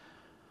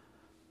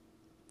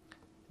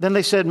 Then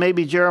they said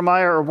maybe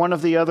Jeremiah or one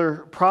of the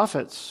other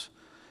prophets,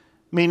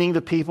 meaning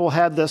the people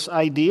had this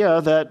idea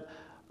that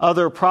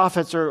other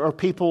prophets or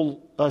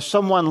people,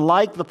 someone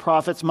like the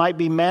prophets might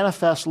be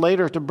manifest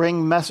later to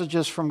bring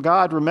messages from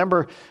God.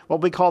 Remember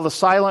what we call the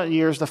silent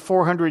years, the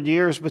 400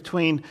 years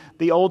between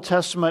the Old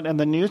Testament and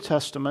the New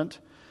Testament.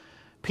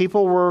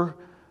 People were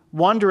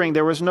wondering.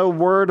 There was no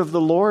word of the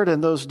Lord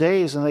in those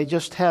days, and they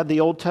just had the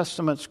Old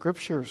Testament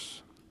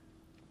scriptures.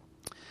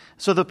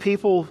 So the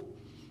people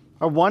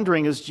are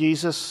wondering, is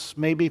Jesus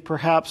maybe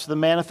perhaps the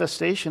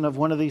manifestation of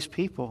one of these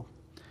people?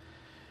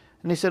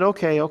 And he said,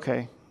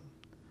 okay.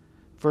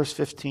 Verse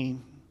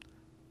 15,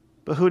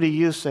 but who do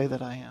you say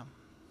that I am?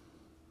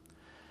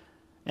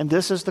 And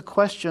this is the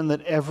question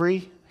that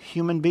every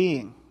human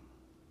being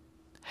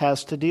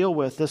has to deal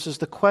with. This is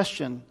the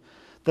question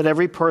that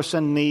every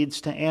person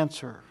needs to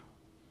answer.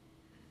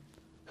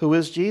 Who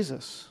is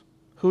Jesus?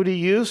 Who do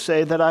you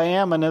say that I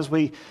am? And as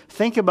we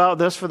think about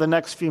this for the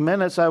next few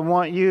minutes, I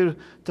want you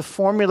to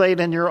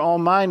formulate in your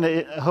own mind,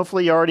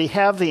 hopefully you already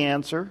have the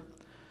answer.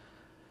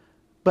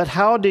 But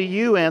how do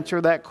you answer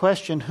that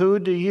question? Who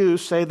do you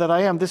say that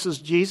I am? This is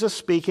Jesus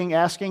speaking,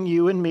 asking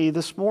you and me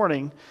this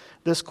morning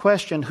this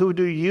question. Who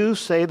do you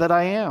say that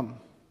I am?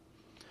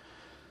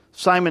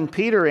 Simon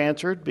Peter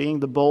answered,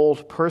 being the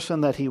bold person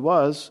that he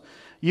was,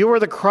 you are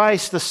the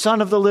Christ, the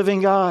Son of the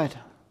living God.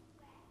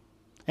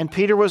 And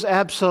Peter was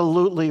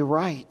absolutely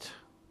right.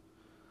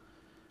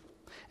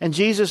 And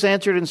Jesus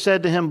answered and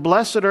said to him,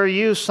 blessed are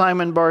you,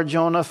 Simon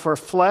Bar-Jonah, for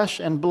flesh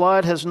and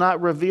blood has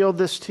not revealed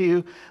this to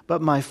you,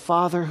 but my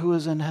Father who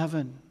is in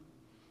heaven.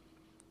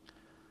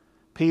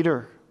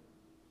 Peter,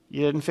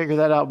 You didn't figure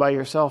that out by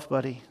yourself,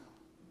 buddy.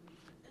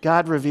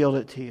 God revealed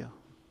it to you.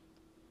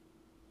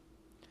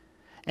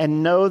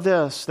 And know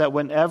this, that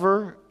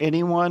whenever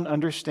anyone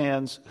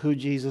understands who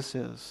Jesus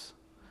is,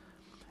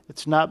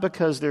 it's not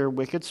because they're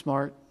wicked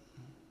smart.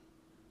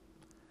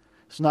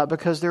 It's not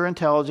because they're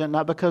intelligent,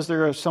 not because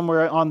they're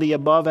somewhere on the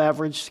above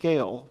average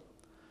scale.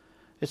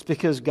 It's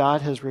because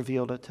God has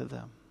revealed it to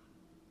them.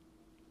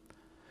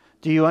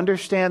 Do you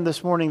understand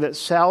this morning that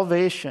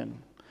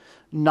salvation,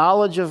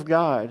 knowledge of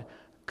God,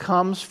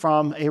 comes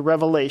from a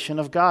revelation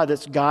of God?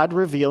 It's God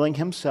revealing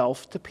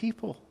himself to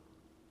people.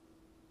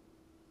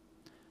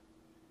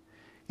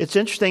 It's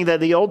interesting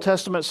that the Old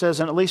Testament says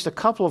in at least a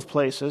couple of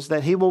places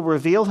that he will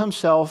reveal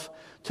himself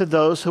to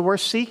those who are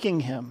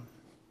seeking him,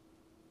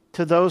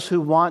 to those who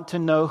want to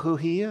know who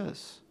he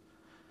is.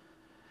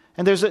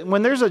 And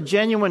when there's a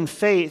genuine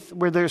faith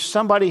where there's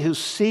somebody who's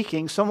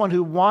seeking, someone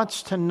who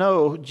wants to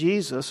know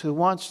Jesus, who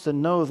wants to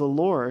know the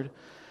Lord,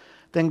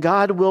 then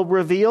God will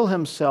reveal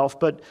himself.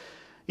 But,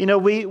 you know,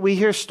 we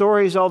hear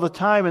stories all the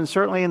time, and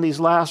certainly in these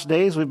last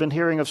days we've been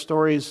hearing of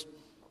stories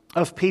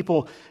of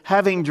people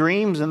having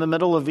dreams in the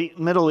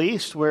Middle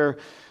East where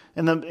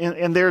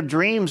in their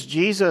dreams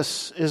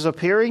Jesus is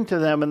appearing to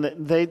them, and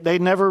they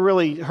never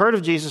really heard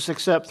of Jesus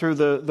except through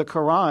the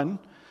Quran.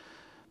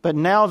 But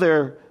now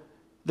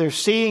they're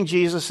seeing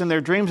Jesus in their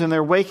dreams, and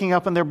they're waking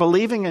up and they're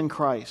believing in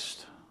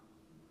Christ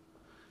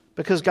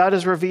because God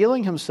is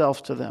revealing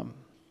himself to them.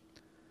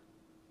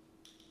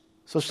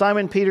 So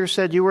Simon Peter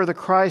said, "You are the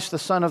Christ, the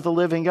Son of the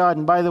living God."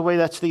 And by the way,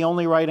 that's the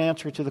only right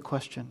answer to the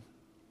question.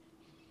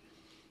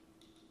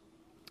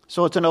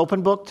 So it's an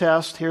open book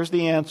test. Here's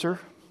the answer.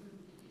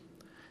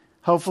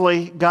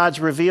 Hopefully God's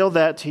revealed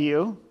that to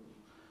you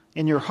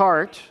in your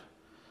heart,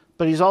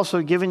 but he's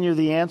also given you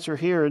the answer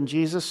here. And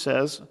Jesus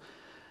says,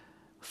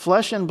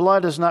 flesh and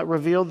blood has not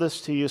revealed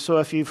this to you. So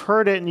if you've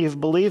heard it and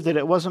you've believed it,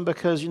 it wasn't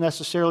because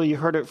necessarily you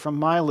heard it from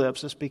my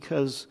lips. It's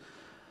because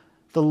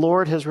the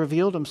Lord has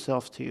revealed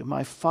himself to you.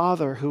 My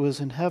Father who is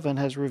in heaven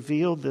has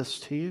revealed this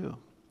to you.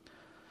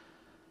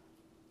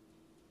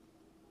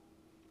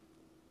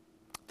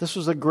 This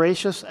was a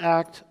gracious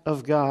act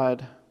of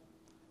God,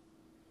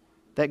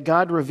 that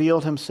God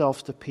revealed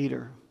himself to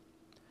Peter.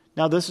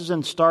 Now, this is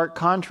in stark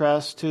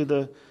contrast to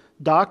the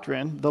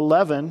doctrine, the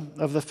leaven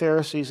of the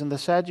Pharisees and the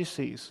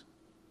Sadducees.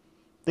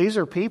 These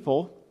are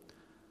people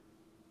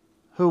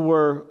who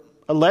were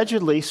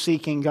allegedly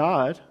seeking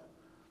God,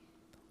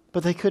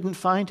 but they couldn't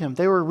find him.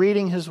 They were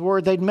reading his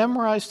word. They'd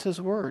memorized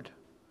his word.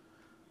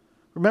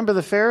 Remember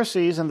the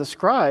Pharisees and the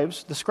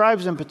scribes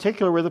in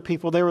particular were the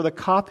people, they were the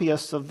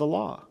copyists of the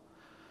law.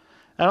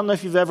 I don't know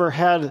if you've ever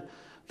had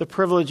the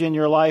privilege in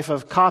your life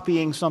of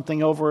copying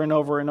something over and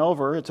over and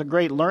over. It's a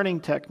great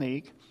learning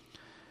technique.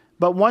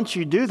 But once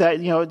you do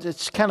that,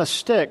 it kind of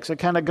sticks. It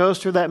kind of goes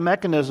through that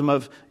mechanism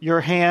of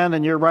your hand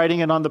and you're writing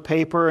it on the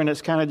paper, and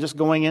it's kind of just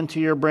going into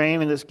your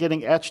brain and it's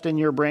getting etched in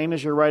your brain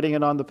as you're writing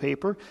it on the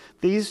paper.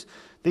 These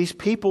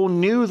people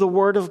knew the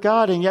Word of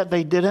God, and yet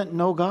they didn't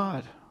know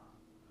God.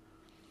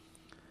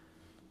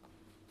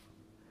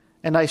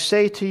 And I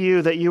say to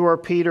you that you are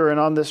Peter, and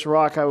on this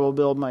rock I will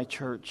build my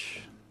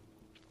church.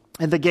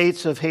 And the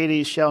gates of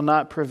Hades shall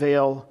not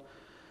prevail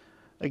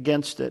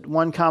against it.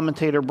 One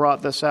commentator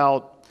brought this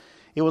out.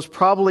 It was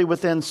probably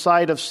within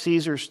sight of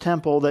Caesar's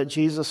temple that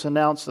Jesus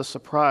announced the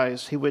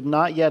surprise. He would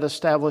not yet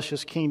establish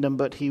his kingdom,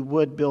 but he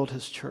would build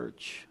his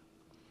church.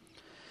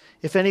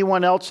 If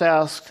anyone else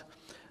asked,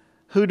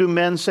 "Who do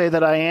men say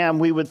that I am?"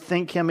 we would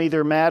think him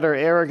either mad or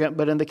arrogant.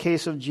 But in the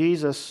case of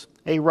Jesus,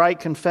 a right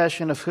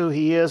confession of who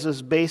he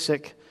is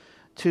basic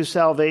to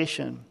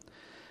salvation.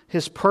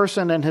 His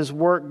person and his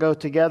work go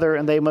together,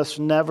 and they must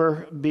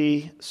never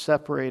be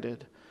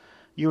separated.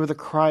 You are the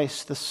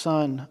Christ, the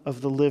Son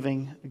of the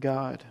living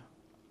God.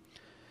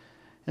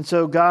 And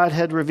so God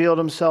had revealed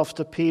himself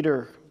to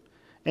Peter.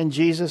 And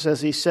Jesus,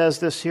 as he says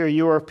this here,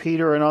 "You are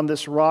Peter, and on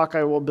this rock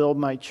I will build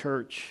my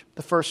church."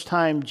 The first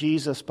time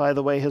Jesus, by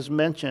the way, has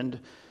mentioned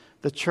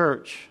the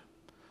church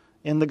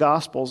in the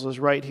Gospels is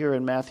right here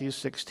in Matthew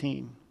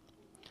 16.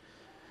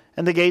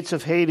 And the gates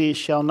of Hades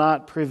shall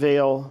not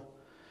prevail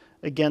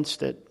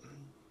against it.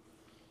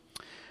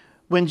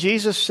 When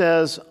Jesus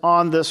says,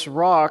 "on this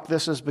rock,"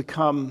 this has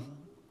become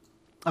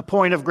a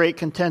point of great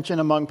contention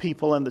among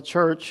people in the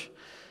church.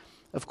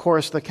 Of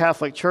course, the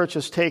Catholic Church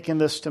has taken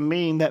this to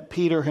mean that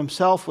Peter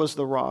himself was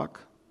the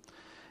rock,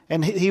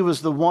 and he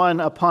was the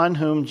one upon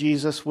whom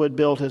Jesus would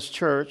build his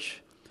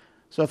church.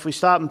 So if we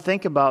stop and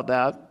think about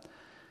that,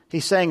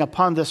 he's saying,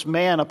 upon this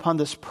man, upon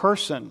this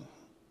person,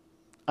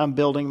 I'm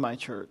building my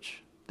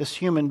church. This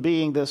human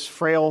being, this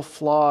frail,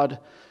 flawed,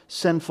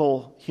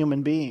 sinful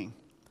human being.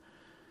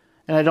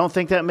 And I don't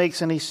think that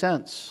makes any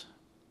sense.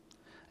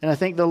 And I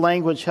think the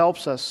language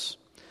helps us.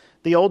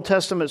 The Old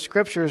Testament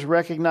scriptures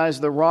recognize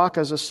the rock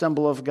as a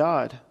symbol of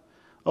God.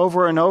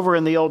 Over and over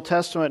in the Old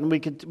Testament, and we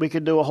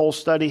could do a whole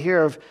study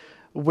here of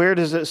where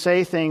does it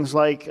say things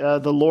like,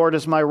 "The Lord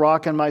is my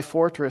rock and my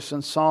fortress"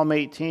 in Psalm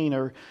 18,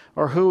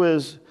 or who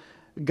is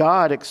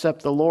God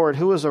except the Lord?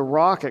 Who is a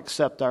rock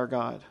except our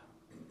God?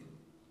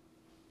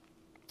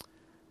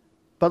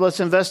 But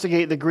let's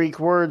investigate the Greek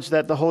words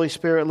that the Holy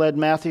Spirit led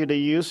Matthew to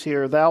use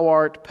here. Thou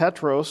art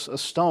Petros, a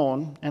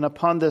stone, and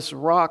upon this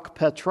rock,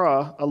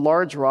 Petra, a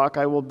large rock,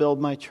 I will build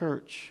my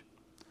church.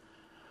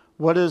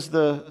 What is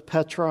the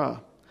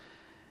Petra?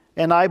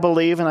 And I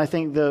believe, and I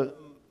think the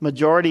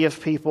majority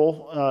of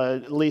people,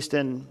 at least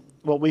in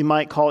what we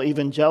might call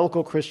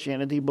evangelical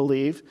Christianity,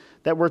 believe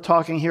that we're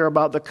talking here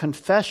about the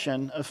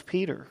confession of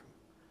Peter.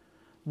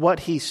 What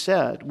he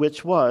said,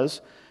 which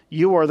was,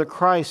 you are the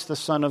Christ, the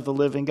Son of the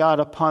living God.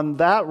 Upon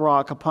that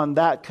rock, upon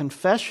that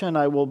confession,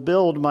 I will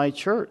build my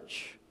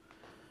church.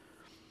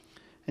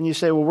 And you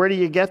say, well, where do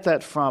you get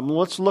that from?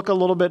 Let's look a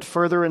little bit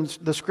further in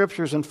the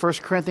Scriptures in 1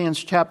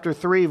 Corinthians chapter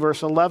 3,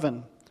 verse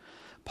 11.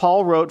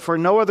 Paul wrote, for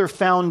no other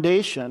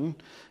foundation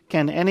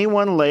can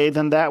anyone lay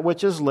than that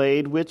which is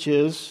laid, which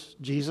is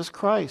Jesus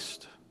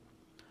Christ.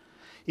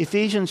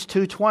 Ephesians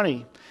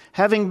 2:20,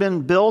 having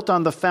been built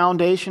on the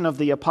foundation of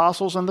the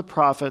apostles and the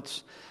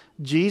prophets,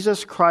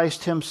 Jesus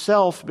Christ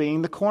himself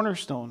being the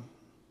cornerstone.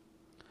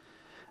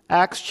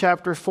 Acts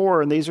chapter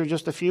 4, and these are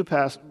just a few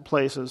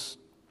places.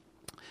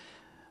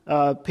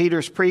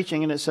 Peter's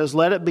preaching, and it says,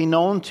 let it be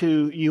known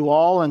to you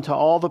all and to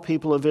all the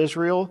people of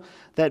Israel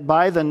that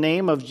by the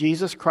name of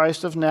Jesus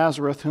Christ of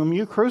Nazareth, whom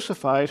you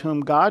crucified,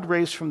 whom God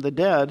raised from the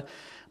dead,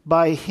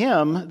 by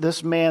him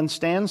this man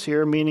stands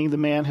here, meaning the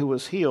man who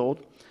was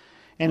healed.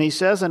 And he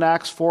says in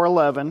Acts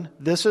 4:11,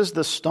 this is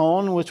the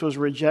stone which was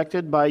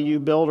rejected by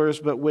you builders,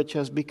 but which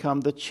has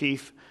become the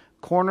chief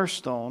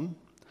cornerstone.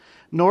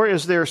 Nor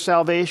is there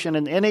salvation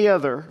in any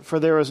other, for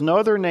there is no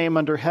other name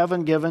under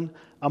heaven given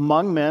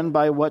among men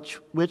by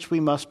which we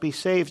must be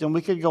saved. And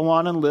we could go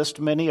on and list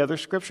many other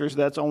scriptures.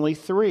 That's only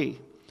 3.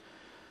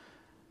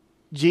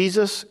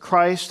 Jesus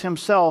Christ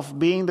himself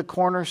being the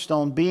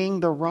cornerstone,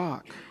 being the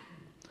rock.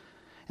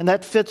 And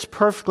that fits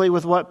perfectly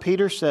with what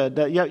Peter said,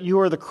 that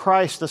you are the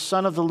Christ, the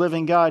Son of the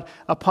living God.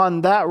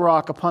 Upon that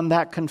rock, upon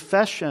that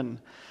confession,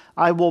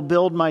 I will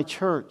build my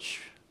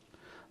church.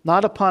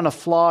 Not upon a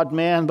flawed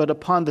man, but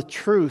upon the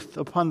truth,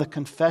 upon the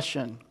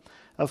confession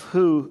of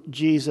who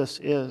Jesus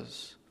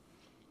is.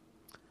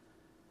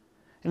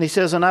 And he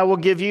says, and I will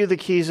give you the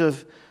keys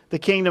of the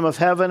kingdom of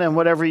heaven, and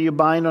whatever you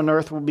bind on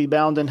earth will be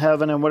bound in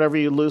heaven, and whatever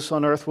you loose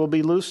on earth will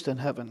be loosed in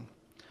heaven.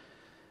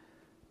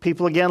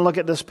 People again look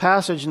at this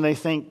passage and they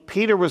think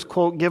Peter was,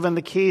 quote, given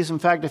the keys. In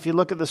fact, if you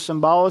look at the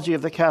symbology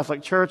of the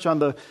Catholic Church on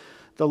the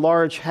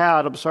large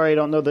hat, I'm sorry I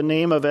don't know the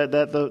name of it,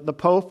 that the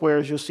Pope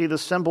wears, you'll see the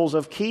symbols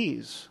of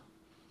keys.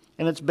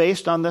 And it's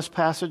based on this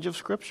passage of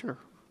Scripture.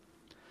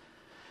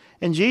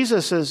 And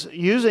Jesus is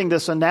using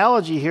this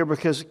analogy here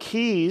because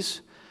keys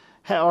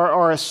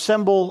are a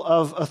symbol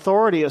of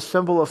authority, a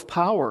symbol of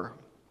power.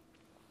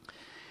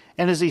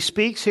 And as he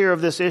speaks here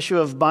of this issue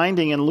of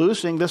binding and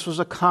loosing, this was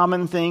a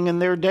common thing in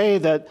their day,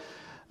 that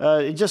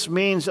it just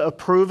means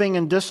approving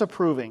and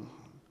disapproving.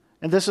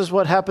 And this is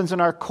what happens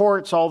in our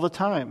courts all the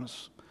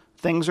times.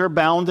 Things are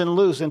bound and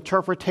loose.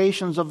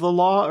 Interpretations of the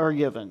law are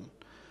given.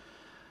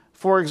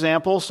 For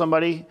example,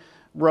 somebody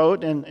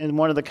wrote in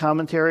one of the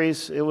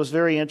commentaries, it was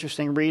very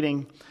interesting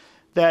reading,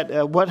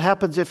 that what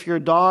happens if your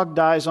dog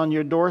dies on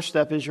your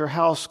doorstep? Is your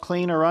house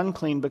clean or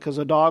unclean? Because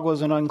a dog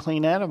was an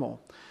unclean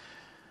animal.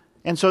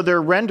 And so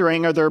their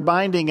rendering or their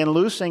binding and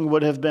loosing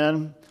would have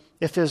been,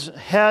 if his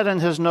head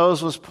and his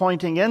nose was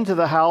pointing into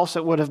the house,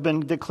 it would have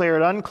been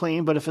declared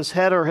unclean. But if his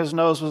head or his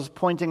nose was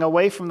pointing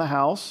away from the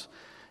house,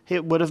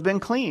 it would have been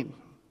clean.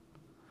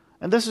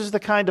 And this is the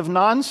kind of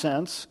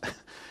nonsense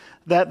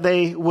that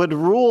they would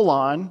rule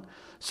on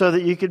so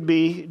that you could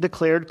be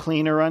declared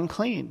clean or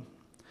unclean.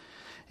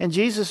 And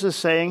Jesus is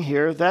saying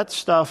here, that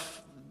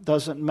stuff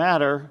doesn't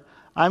matter.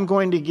 I'm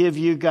going to give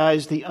you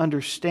guys the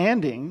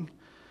understanding.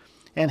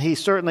 And he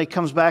certainly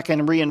comes back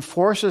and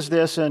reinforces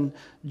this in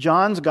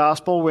John's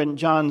gospel, when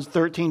John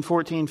 13,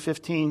 14,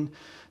 15,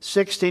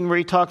 16, where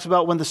he talks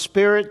about when the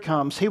Spirit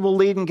comes, he will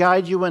lead and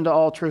guide you into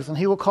all truth, and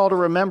he will call to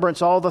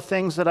remembrance all the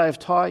things that I have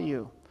taught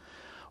you.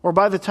 Or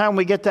by the time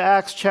we get to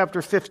Acts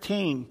chapter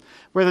 15,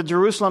 where the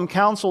Jerusalem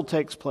Council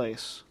takes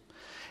place,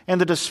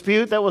 and the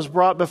dispute that was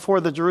brought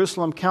before the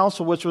Jerusalem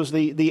Council, which was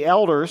the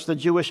elders, the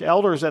Jewish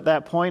elders at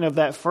that point of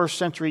that first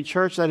century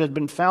church that had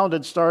been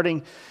founded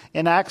starting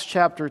in Acts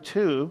chapter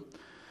 2,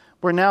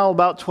 we're now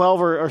about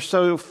 12 or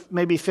so,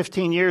 maybe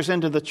 15 years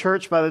into the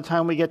church by the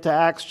time we get to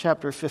Acts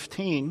chapter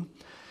 15.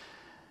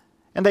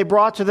 And they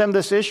brought to them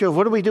this issue of,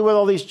 what do we do with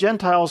all these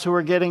Gentiles who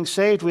are getting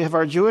saved? We have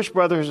our Jewish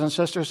brothers and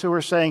sisters who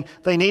are saying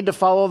they need to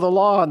follow the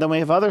law. And then we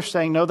have others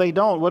saying, no, they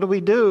don't. What do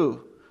we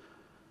do?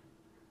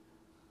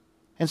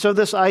 And so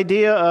this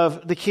idea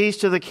of the keys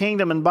to the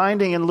kingdom and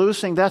binding and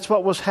loosing, that's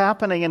what was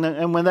happening.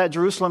 And when that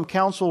Jerusalem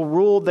council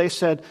ruled, they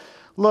said,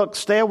 look,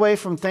 stay away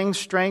from things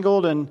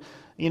strangled and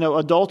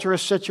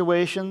adulterous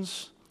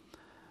situations,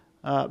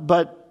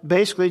 but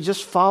basically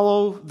just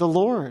follow the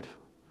Lord.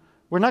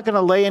 We're not going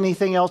to lay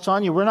anything else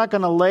on you. We're not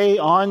going to lay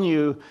on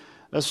you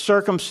a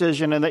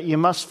circumcision and that you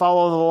must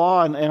follow the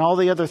law and all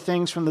the other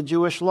things from the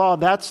Jewish law.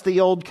 That's the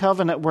old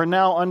covenant. We're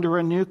now under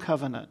a new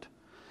covenant.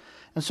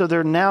 And so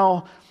they're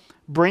now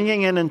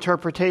bringing in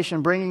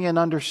interpretation, bringing in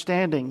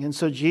understanding. And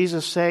so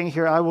Jesus saying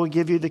here, I will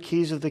give you the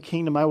keys of the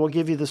kingdom. I will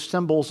give you the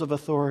symbols of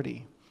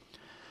authority.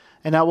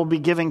 And I will be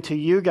giving to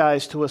you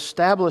guys to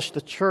establish the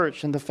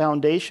church and the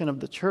foundation of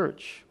the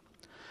church.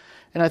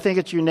 And I think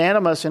it's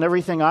unanimous in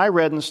everything I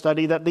read and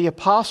studied that the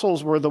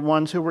apostles were the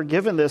ones who were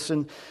given this.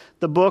 In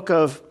the book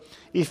of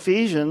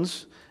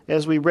Ephesians,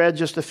 as we read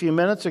just a few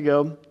minutes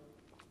ago,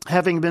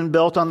 having been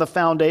built on the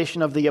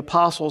foundation of the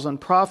apostles and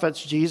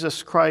prophets,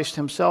 Jesus Christ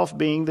himself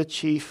being the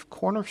chief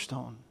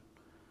cornerstone.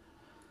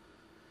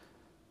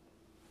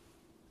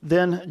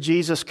 Then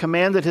Jesus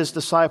commanded his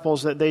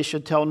disciples that they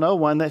should tell no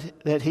one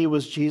that he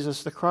was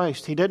Jesus the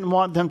Christ. He didn't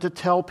want them to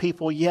tell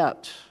people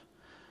yet,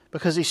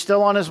 because he's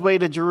still on his way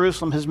to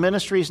Jerusalem. His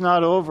ministry's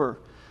not over.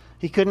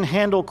 He couldn't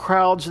handle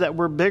crowds that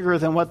were bigger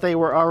than what they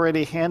were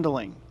already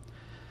handling.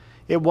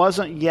 It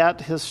wasn't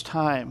yet his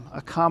time,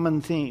 a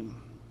common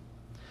theme.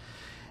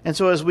 And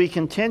so as we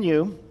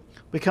continue,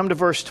 we come to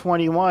verse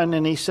 21,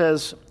 and he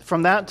says,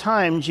 from that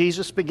time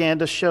Jesus began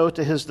to show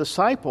to his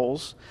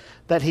disciples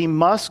that he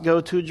must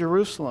go to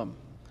Jerusalem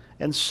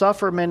and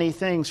suffer many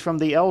things from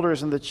the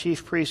elders and the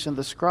chief priests and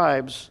the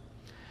scribes,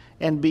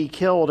 and be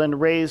killed and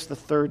raised the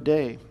third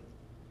day.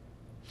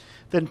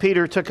 Then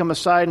Peter took him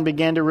aside and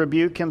began to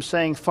rebuke him,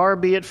 saying, far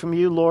be it from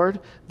you, Lord,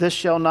 this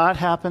shall not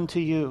happen to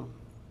you.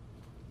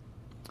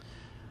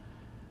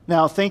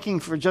 Now, thinking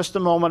for just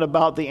a moment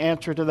about the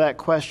answer to that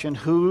question,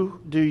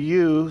 who do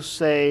you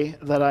say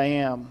that I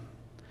am?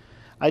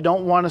 I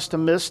don't want us to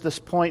miss this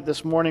point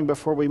this morning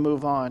before we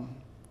move on.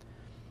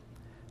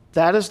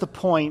 That is the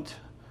point,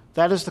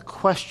 that is the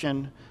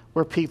question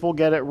where people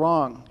get it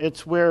wrong.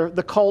 It's where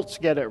the cults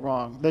get it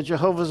wrong. The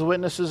Jehovah's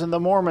Witnesses and the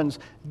Mormons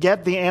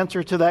get the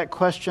answer to that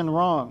question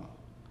wrong.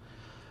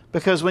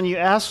 Because when you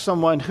ask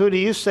someone, who do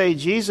you say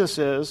Jesus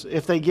is,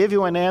 if they give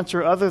you an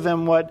answer other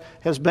than what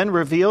has been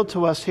revealed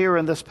to us here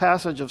in this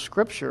passage of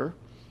Scripture,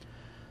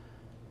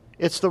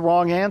 it's the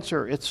wrong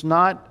answer. It's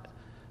not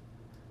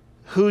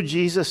who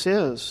Jesus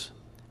is.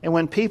 And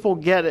when people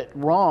get it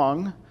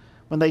wrong,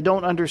 when they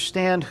don't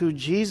understand who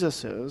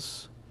Jesus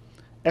is,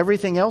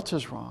 everything else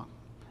is wrong.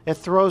 It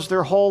throws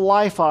their whole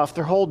life off.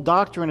 Their whole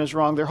doctrine is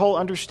wrong. Their whole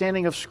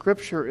understanding of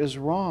Scripture is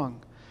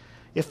wrong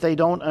if they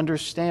don't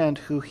understand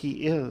who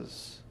he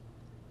is.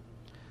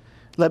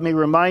 Let me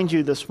remind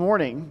you this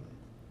morning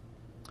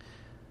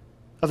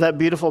of that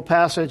beautiful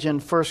passage in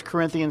 1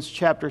 Corinthians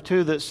chapter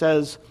 2 that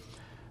says,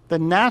 the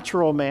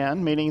natural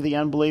man, meaning the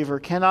unbeliever,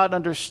 cannot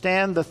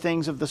understand the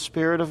things of the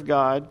Spirit of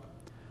God,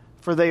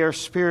 for they are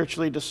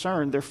spiritually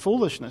discerned. They're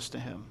foolishness to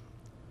him.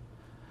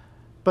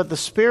 But the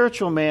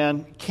spiritual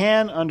man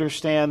can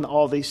understand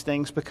all these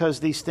things because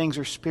these things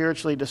are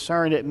spiritually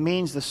discerned. It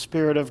means the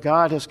Spirit of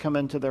God has come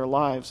into their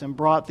lives and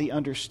brought the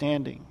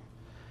understanding.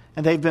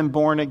 And they've been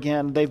born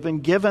again. They've been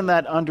given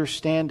that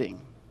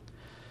understanding.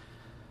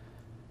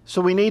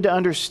 So we need to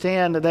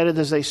understand that it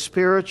is a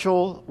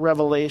spiritual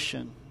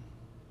revelation.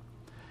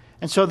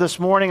 And so this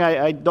morning,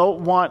 I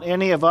don't want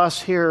any of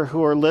us here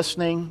who are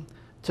listening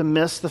to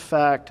miss the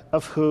fact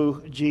of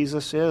who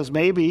Jesus is.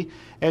 Maybe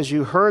as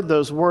you heard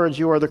those words,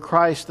 you are the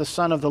Christ, the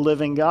Son of the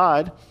living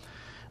God,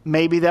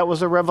 maybe that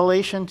was a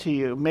revelation to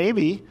you.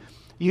 Maybe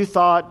you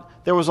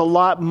thought there was a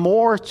lot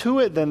more to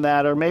it than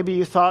that, or maybe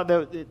you thought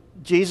that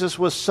Jesus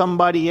was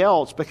somebody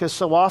else, because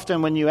so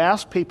often when you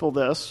ask people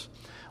this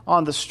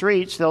on the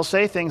streets, they'll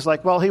say things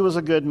like, well, he was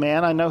a good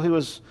man. I know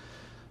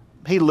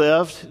he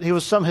lived. He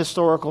was some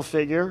historical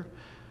figure.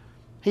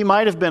 He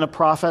might have been a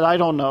prophet. I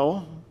don't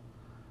know.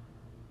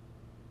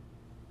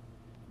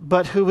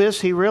 But who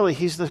is he really?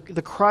 He's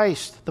the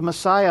Christ, the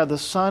Messiah, the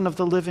Son of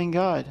the living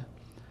God.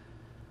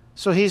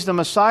 So he's the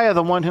Messiah,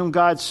 the one whom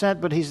God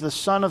sent, but he's the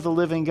Son of the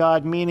living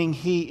God, meaning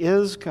he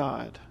is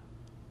God.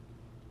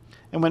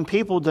 And when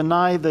people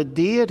deny the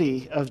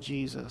deity of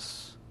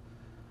Jesus,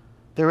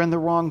 they're in the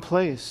wrong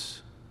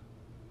place.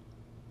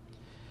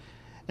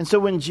 And so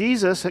when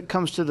Jesus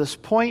comes to this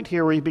point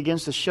here where he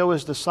begins to show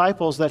his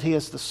disciples that he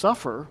has to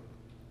suffer,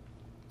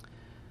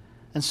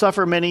 and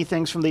suffer many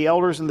things from the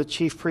elders and the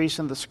chief priests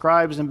and the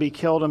scribes, and be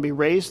killed and be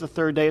raised the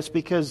third day, it's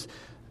because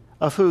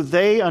of who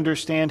they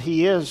understand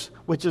he is,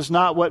 which is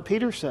not what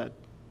Peter said.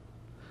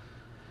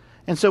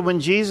 And so when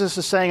Jesus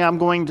is saying, I'm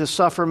going to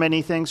suffer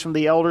many things from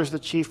the elders, the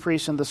chief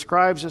priests, and the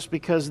scribes, it's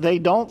because they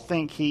don't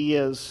think he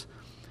is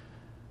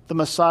the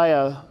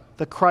Messiah,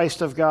 the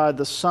Christ of God,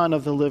 the Son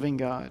of the living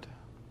God.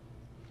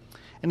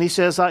 And he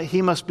says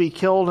he must be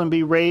killed and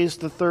be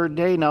raised the third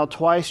day. Now,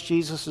 twice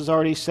Jesus has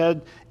already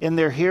said in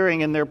their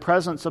hearing, in their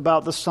presence,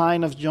 about the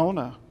sign of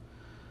Jonah.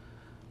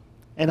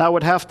 And I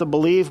would have to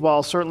believe,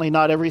 while certainly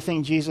not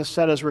everything Jesus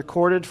said is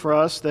recorded for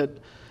us, that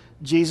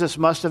Jesus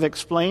must have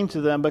explained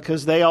to them,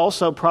 because they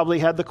also probably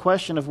had the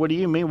question of, what do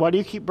you mean? Why do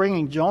you keep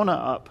bringing Jonah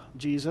up,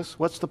 Jesus?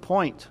 What's the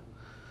point?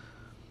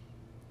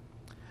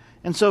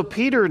 And so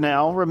Peter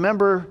now,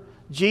 remember,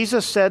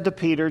 Jesus said to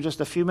Peter just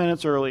a few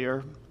minutes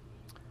earlier,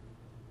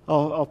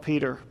 Oh,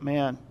 Peter,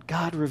 man,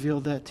 God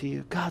revealed that to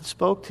you. God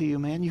spoke to you,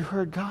 man. You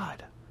heard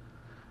God.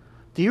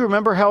 Do you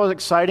remember how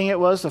exciting it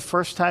was the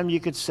first time you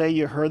could say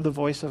you heard the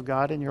voice of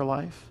God in your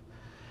life?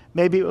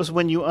 Maybe it was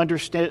when you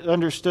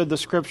understood the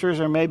Scriptures,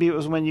 or maybe it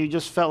was when you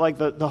just felt like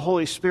the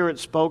Holy Spirit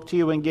spoke to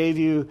you and gave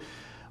you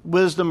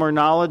wisdom or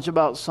knowledge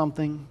about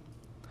something.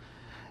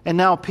 And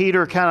now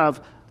Peter, kind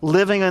of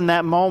living in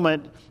that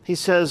moment, he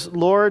says,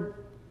 Lord,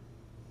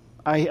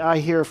 I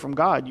hear from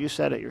God. You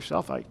said it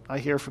yourself. I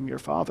hear from your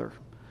Father.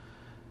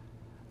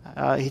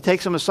 He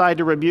takes him aside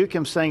to rebuke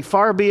him, saying,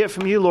 far be it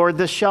from you, Lord,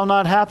 this shall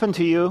not happen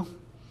to you.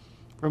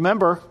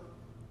 Remember,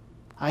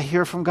 I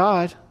hear from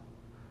God.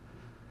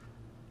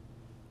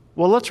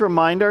 Well, let's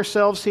remind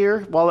ourselves here,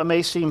 while it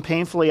may seem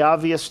painfully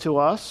obvious to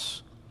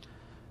us,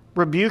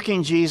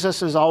 rebuking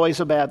Jesus is always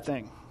a bad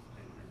thing.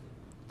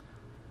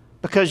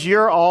 Because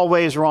you're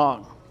always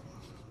wrong.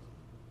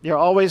 You're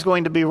always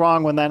going to be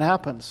wrong when that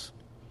happens.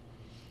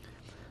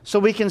 So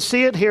we can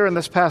see it here in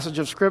this passage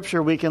of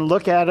Scripture. We can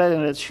look at it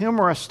and it's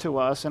humorous to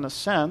us in a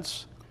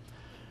sense.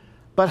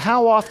 But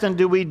how often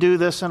do we do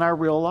this in our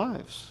real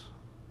lives?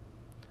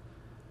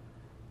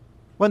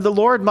 When the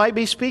Lord might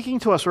be speaking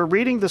to us, we're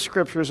reading the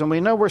Scriptures and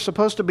we know we're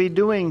supposed to be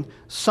doing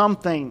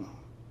something,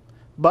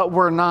 but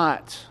we're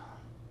not.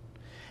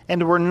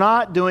 And we're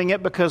not doing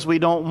it because we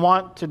don't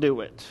want to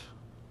do it.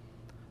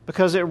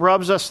 Because it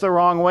rubs us the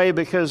wrong way,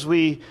 because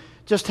we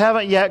just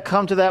haven't yet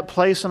come to that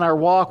place in our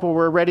walk where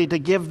we're ready to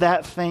give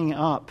that thing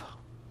up.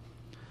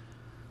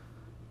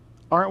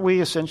 Aren't we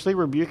essentially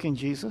rebuking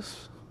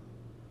Jesus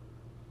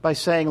by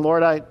saying,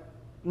 Lord,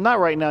 not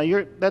right now.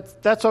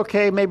 That's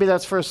okay. Maybe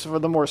that's for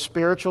the more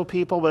spiritual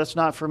people, but it's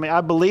not for me.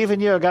 I believe in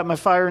you. I got my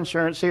fire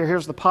insurance here.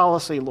 Here's the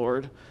policy,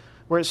 Lord,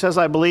 where it says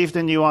I believed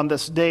in you on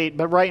this date,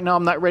 but right now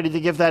I'm not ready to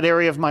give that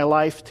area of my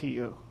life to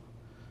you.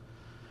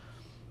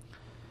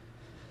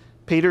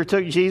 Peter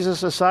took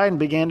Jesus aside and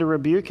began to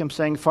rebuke him,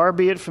 saying, far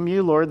be it from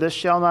you, Lord, this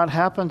shall not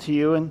happen to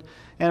you. And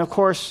of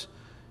course,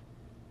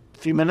 a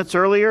few minutes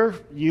earlier,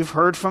 you've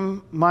heard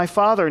from my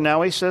Father.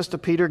 Now he says to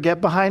Peter, get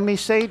behind me,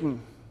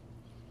 Satan.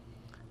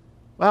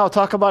 Wow,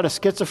 talk about a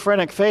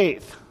schizophrenic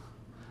faith.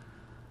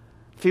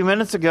 A few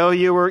minutes ago,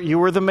 you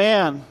were the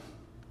man.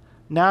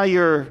 Now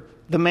you're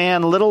the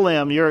man, little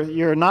m.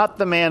 You're not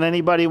the man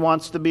anybody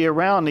wants to be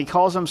around. He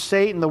calls him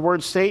Satan. The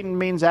word Satan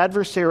means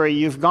adversary.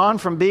 You've gone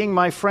from being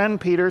my friend,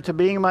 Peter, to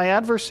being my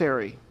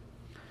adversary.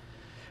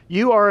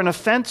 You are an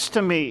offense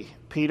to me,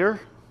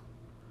 Peter.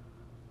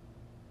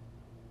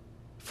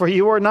 For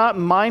you are not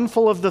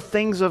mindful of the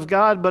things of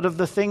God, but of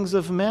the things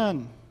of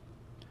men.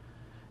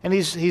 And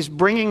he's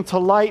bringing to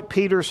light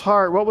Peter's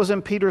heart. What was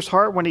in Peter's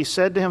heart when he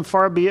said to him,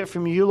 far be it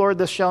from you, Lord,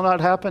 this shall not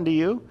happen to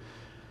you?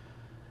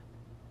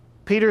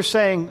 Peter's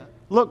saying,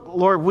 look,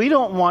 Lord, we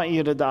don't want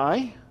you to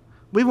die.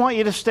 We want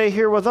you to stay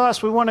here with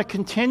us. We want to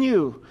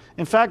continue.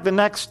 In fact, the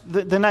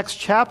next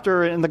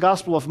chapter in the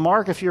Gospel of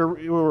Mark, if you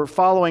were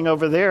following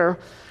over there,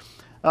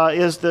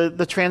 is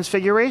the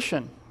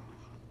Transfiguration.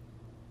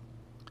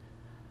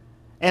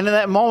 And in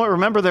that moment,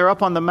 remember, they're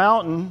up on the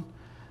mountain,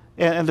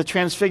 and the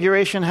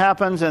Transfiguration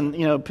happens,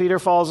 and Peter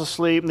falls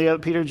asleep, and the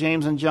other Peter,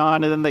 James, and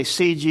John, and then they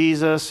see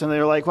Jesus, and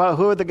they're like, wow,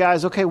 who are the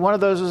guys? Okay, one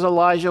of those is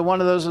Elijah, one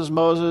of those is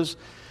Moses.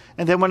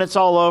 And then when it's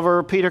all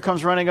over, Peter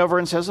comes running over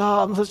and says,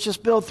 let's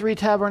just build 3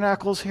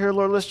 tabernacles here,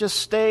 Lord. Let's just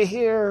stay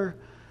here.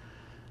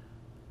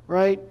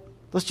 Right?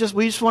 We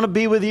just want to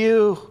be with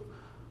you.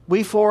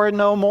 We 4 and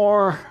no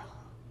more.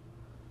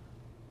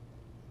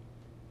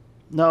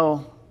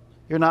 No.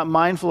 You're not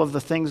mindful of the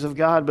things of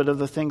God, but of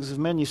the things of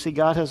men. You see,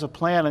 God has a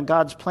plan, and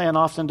God's plan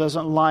often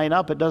doesn't line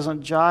up. It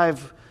doesn't jive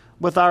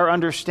with our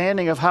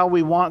understanding of how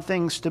we want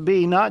things to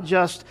be, not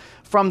just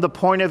from the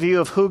point of view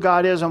of who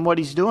God is and what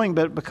He's doing,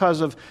 but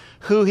because of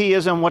who He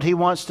is and what He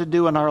wants to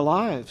do in our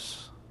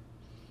lives.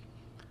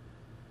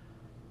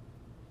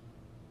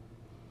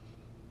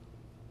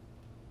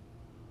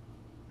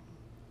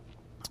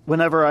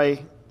 Whenever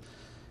I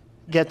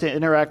get to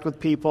interact with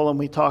people and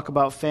we talk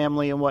about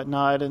family and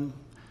whatnot, and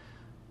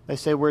they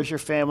say, where's your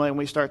family? And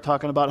we start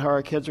talking about how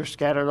our kids are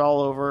scattered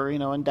all over,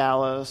 in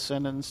Dallas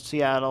and in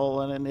Seattle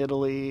and in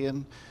Italy.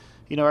 And,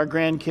 our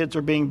grandkids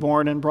are being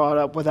born and brought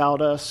up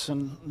without us.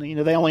 And,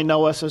 they only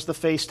know us as the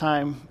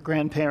FaceTime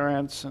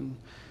grandparents. And,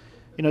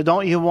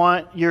 don't you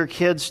want your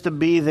kids to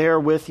be there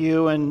with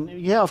you?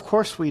 And yeah, of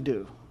course we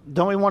do.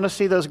 Don't we want to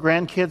see those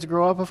grandkids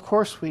grow up? Of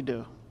course we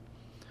do.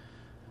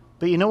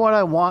 But you know what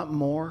I want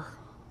more?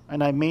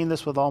 And I mean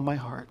this with all my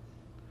heart.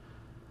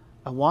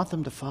 I want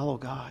them to follow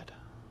God.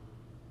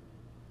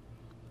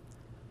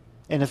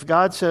 And if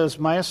God says,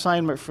 my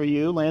assignment for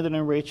you, Landon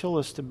and Rachel,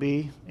 is to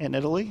be in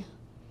Italy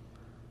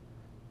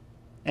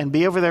and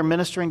be over there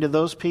ministering to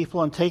those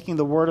people and taking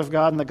the Word of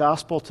God and the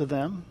gospel to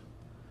them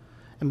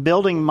and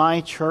building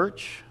my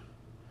church,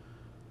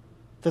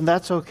 then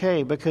that's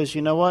okay, because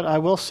you know what? I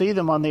will see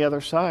them on the other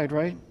side,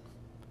 right?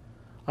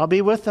 I'll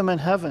be with them in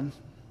heaven.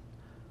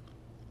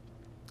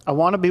 I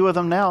want to be with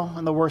them now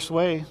in the worst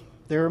way.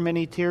 There are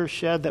many tears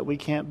shed that we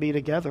can't be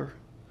together.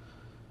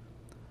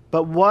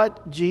 But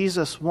what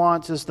Jesus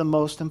wants is the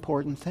most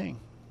important thing.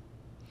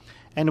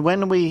 And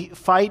when we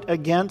fight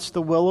against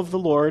the will of the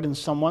Lord in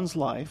someone's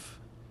life,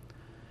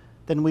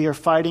 then we are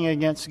fighting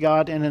against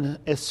God, and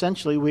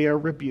essentially we are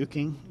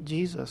rebuking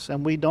Jesus.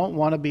 And we don't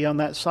want to be on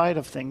that side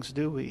of things,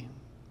 do we?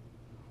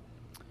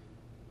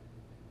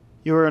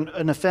 You are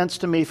an offense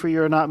to me, for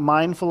you are not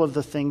mindful of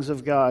the things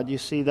of God. You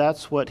see,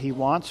 that's what he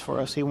wants for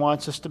us. He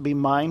wants us to be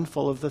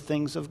mindful of the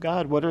things of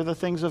God. What are the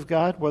things of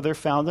God? Well, they're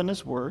found in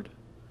his word.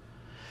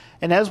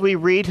 And as we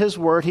read his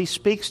word, he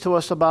speaks to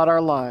us about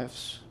our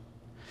lives.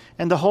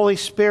 And the Holy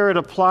Spirit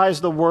applies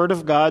the word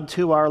of God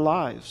to our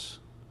lives.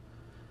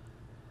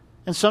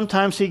 And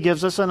sometimes he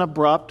gives us an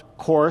abrupt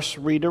course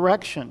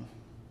redirection.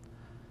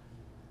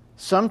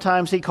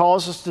 Sometimes he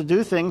calls us to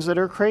do things that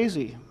are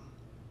crazy.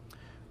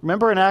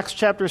 Remember in Acts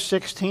chapter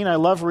 16, I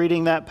love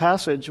reading that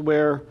passage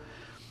where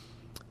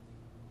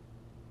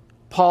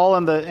Paul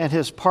and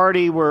his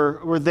party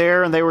were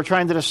there, and they were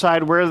trying to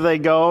decide where they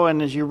go.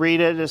 And as you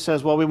read it, it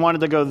says, well, we wanted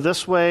to go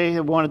this way.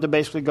 We wanted to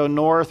basically go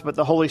north, but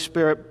the Holy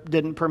Spirit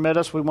didn't permit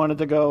us. We wanted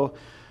to go,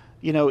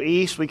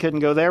 east. We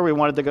couldn't go there. We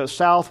wanted to go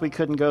south. We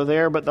couldn't go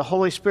there. But the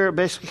Holy Spirit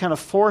basically kind of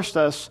forced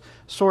us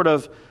sort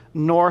of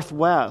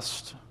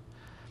northwest.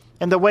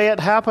 And the way it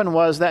happened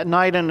was that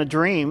night in a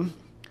dream,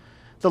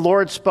 the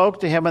Lord spoke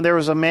to him, and there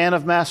was a man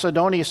of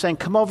Macedonia saying,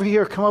 come over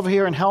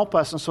here and help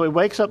us. And so he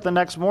wakes up the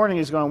next morning.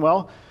 He's going,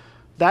 well,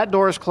 that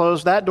door is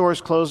closed, that door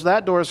is closed,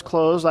 that door is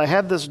closed. I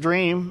had this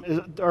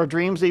dream. Are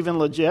dreams even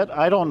legit?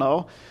 I don't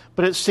know.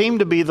 But it seemed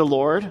to be the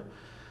Lord.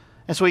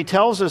 And so he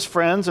tells his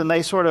friends, and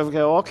they sort of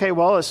go, okay,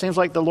 well, it seems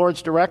like the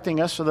Lord's directing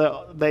us. So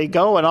that they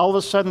go, and all of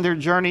a sudden their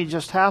journey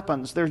just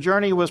happens. Their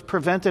journey was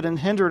prevented and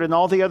hindered in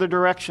all the other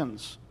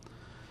directions.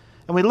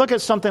 And we look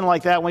at something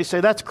like that and we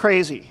say, that's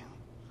crazy.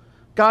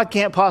 God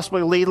can't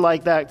possibly lead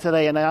like that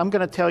today. And I'm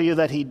going to tell you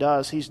that he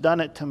does. He's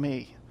done it to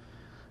me.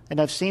 And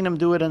I've seen him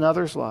do it in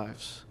others'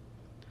 lives.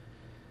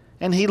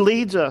 And he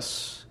leads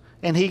us,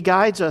 and he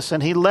guides us,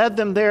 and he led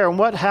them there. And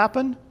what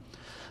happened?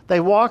 They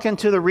walk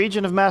into the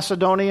region of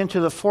Macedonia, into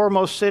the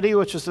foremost city,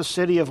 which is the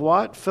city of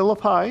what?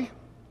 Philippi.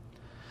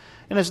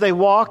 And as they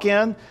walk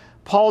in,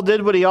 Paul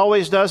did what he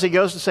always does. He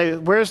goes to say,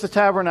 where's the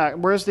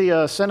tabernacle? Where's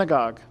the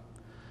synagogue?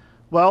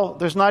 Well,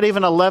 there's not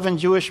even 11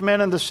 Jewish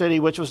men in the city,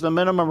 which was the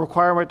minimum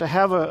requirement to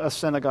have a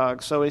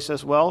synagogue. So he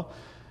says, well,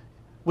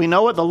 we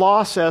know what the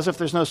law says. If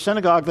there's no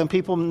synagogue, then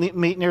people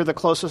meet near the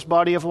closest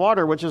body of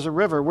water, which is a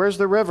river. Where's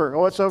the river?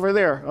 Oh, it's over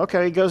there.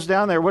 Okay, he goes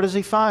down there. What does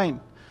he find?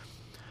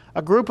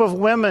 A group of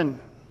women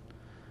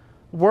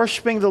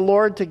worshiping the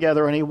Lord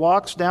together. And he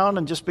walks down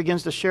and just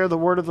begins to share the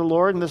word of the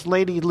Lord. And this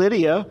lady,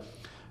 Lydia,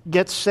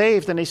 gets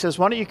saved. And he says,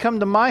 why don't you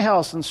come to my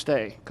house and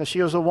stay? Because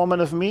she was a woman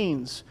of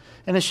means.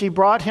 And as she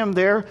brought him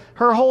there,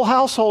 her whole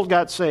household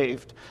got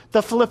saved.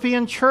 The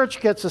Philippian church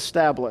gets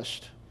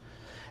established.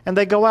 And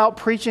they go out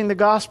preaching the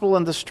gospel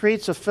in the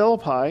streets of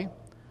Philippi. And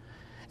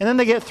then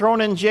they get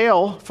thrown in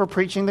jail for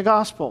preaching the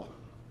gospel.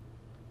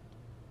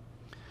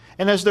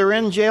 And as they're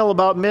in jail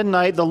about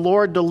midnight, the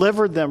Lord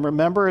delivered them.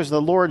 Remember, as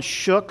the Lord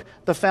shook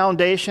the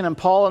foundation, and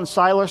Paul and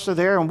Silas are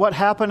there. And what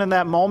happened in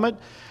that moment?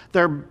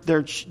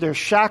 Their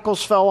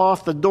shackles fell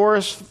off. The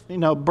doors,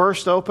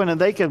 burst open,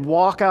 and they could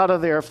walk out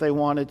of there if they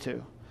wanted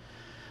to.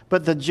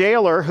 But the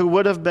jailer, who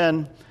would have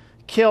been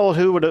killed,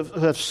 who would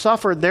have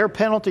suffered their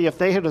penalty if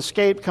they had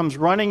escaped, comes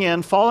running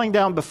in, falling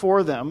down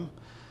before them,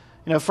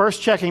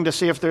 first checking to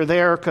see if they're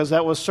there, because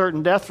that was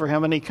certain death for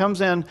him. And he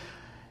comes in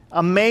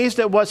amazed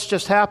at what's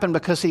just happened,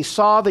 because he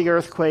saw the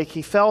earthquake,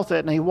 he felt it,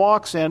 and he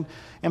walks in.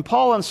 And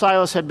Paul and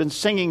Silas had been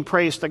singing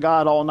praise to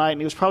God all night, and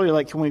he was probably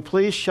like, can we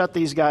please shut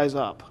these guys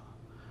up?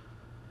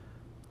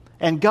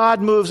 And God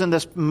moves in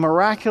this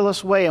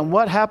miraculous way. And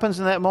what happens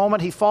in that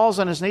moment? He falls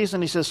on his knees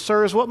and he says,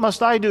 sirs, what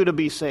must I do to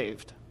be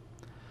saved?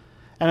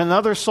 And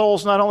another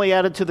soul's not only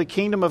added to the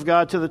kingdom of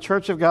God, to the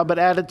church of God, but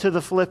added to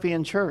the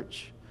Philippian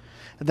church.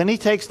 And then he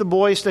takes the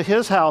boys to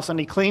his house and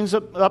he cleans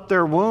up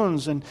their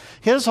wounds, and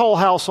his whole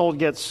household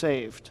gets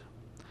saved.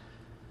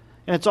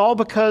 And it's all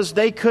because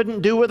they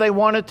couldn't do what they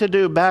wanted to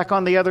do back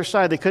on the other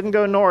side. They couldn't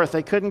go north.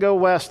 They couldn't go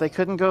west. They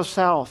couldn't go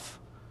south.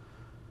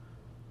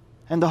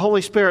 And the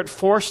Holy Spirit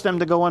forced them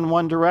to go in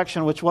one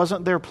direction, which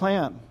wasn't their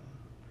plan.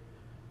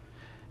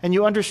 And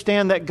you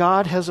understand that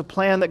God has a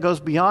plan that goes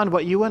beyond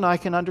what you and I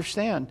can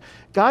understand.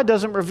 God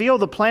doesn't reveal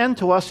the plan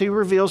to us. He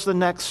reveals the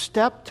next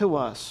step to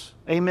us.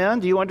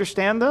 Amen? Do you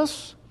understand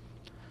this?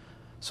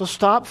 So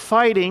stop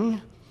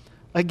fighting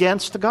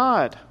against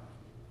God.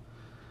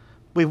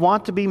 We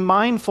want to be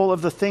mindful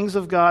of the things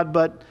of God,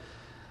 but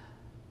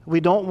we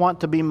don't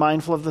want to be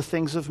mindful of the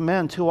things of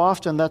men. Too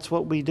often that's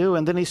what we do.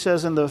 And then he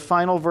says in the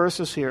final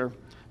verses here,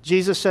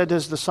 Jesus said to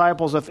his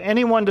disciples, if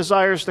anyone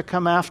desires to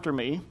come after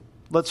me,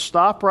 let's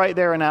stop right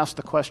there and ask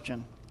the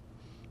question,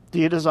 do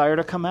you desire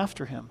to come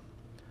after him?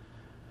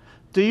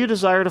 Do you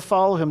desire to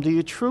follow him? Do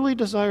you truly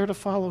desire to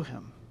follow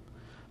him?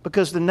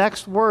 Because the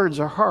next words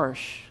are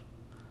harsh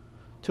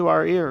to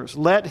our ears.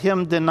 Let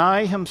him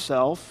deny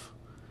himself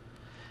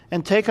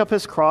and take up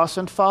his cross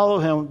and follow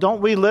him. Don't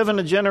we live in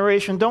a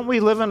generation, don't we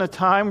live in a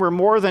time where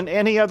more than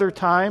any other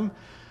time,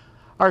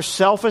 our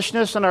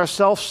selfishness and our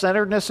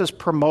self-centeredness is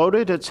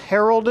promoted, it's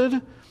heralded,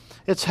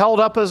 it's held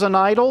up as an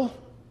idol?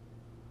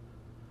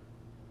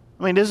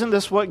 I mean, isn't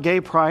this what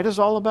gay pride is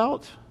all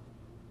about?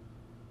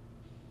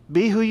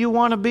 Be who you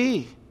want to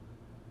be.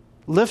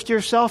 Lift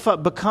yourself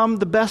up. Become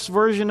the best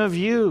version of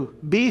you.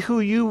 Be who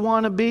you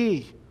want to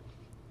be.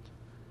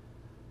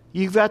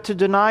 You've got to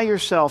deny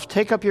yourself,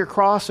 take up your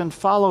cross, and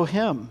follow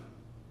him.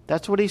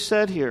 That's what he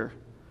said here.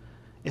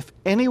 If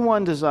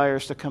anyone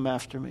desires to come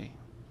after me.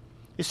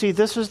 You see,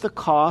 this is the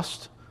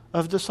cost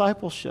of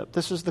discipleship.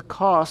 This is the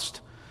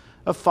cost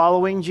of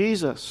following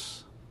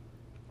Jesus.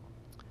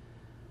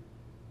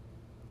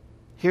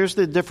 Here's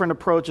the different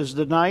approaches.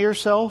 Deny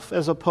yourself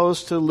as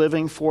opposed to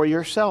living for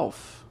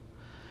yourself.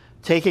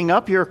 Taking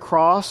up your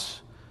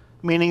cross,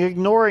 meaning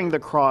ignoring the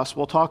cross.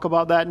 We'll talk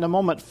about that in a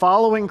moment.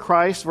 Following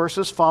Christ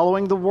versus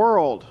following the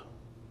world.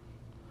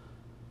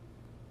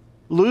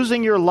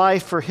 Losing your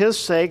life for his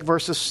sake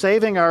versus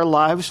saving our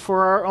lives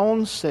for our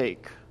own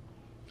sake.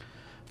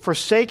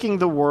 Forsaking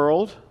the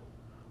world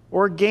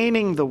or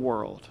gaining the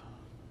world.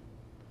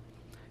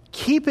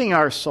 Keeping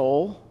our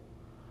soul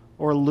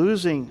or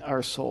losing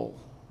our soul.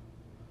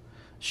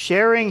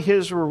 Sharing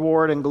his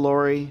reward and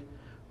glory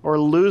or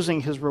losing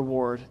his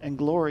reward and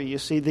glory. You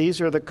see, these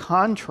are the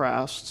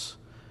contrasts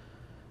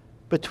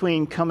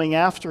between coming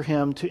after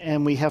him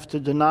and we have to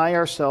deny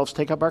ourselves,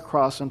 take up our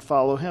cross, and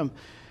follow him.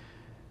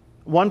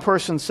 One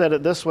person said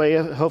it this way,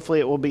 hopefully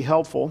it will be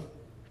helpful.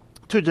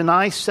 To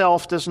deny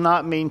self does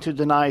not mean to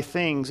deny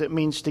things. It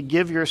means to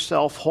give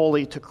yourself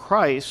wholly to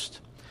Christ,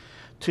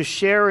 to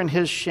share in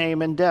his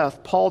shame and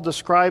death. Paul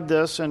described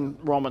this in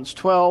Romans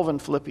 12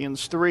 and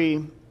Philippians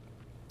 3,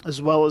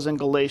 as well as in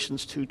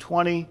Galatians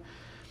 2:20.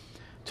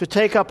 To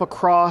take up a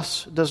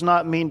cross does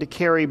not mean to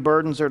carry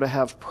burdens or to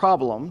have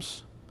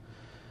problems.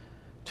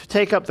 To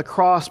take up the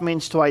cross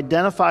means to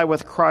identify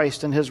with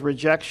Christ in his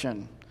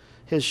rejection,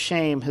 his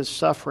shame, his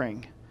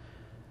suffering,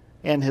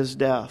 and his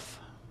death.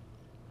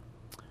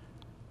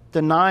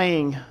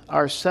 Denying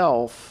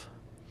ourselves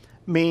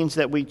means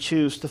that we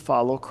choose to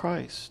follow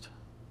Christ.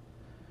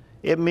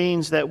 It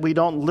means that we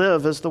don't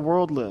live as the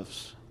world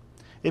lives.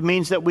 It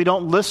means that we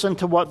don't listen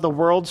to what the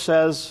world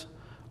says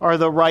are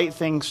the right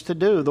things to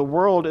do. The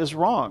world is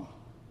wrong.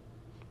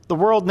 The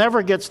world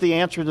never gets the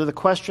answer to the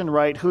question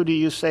right, who do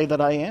you say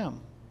that I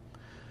am?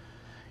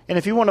 And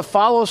if you want to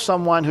follow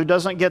someone who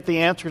doesn't get the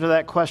answer to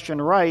that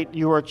question right,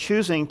 you are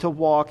choosing to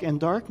walk in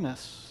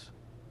darkness.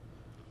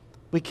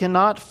 We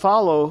cannot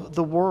follow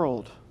the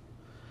world.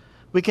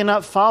 We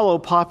cannot follow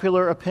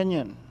popular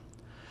opinion.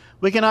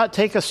 We cannot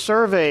take a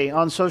survey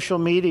on social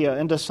media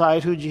and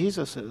decide who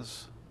Jesus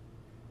is.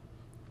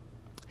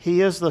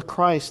 He is the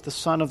Christ, the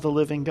Son of the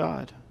living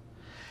God.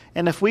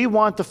 And if we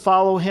want to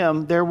follow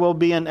him, there will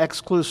be an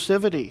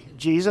exclusivity.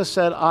 Jesus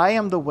said, I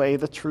am the way,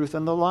 the truth,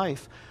 and the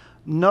life.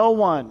 No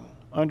one,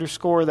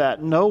 underscore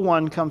that, no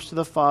one comes to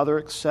the Father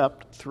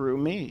except through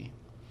me.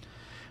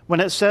 When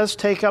it says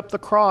take up the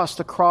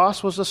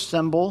cross was a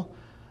symbol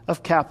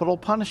of capital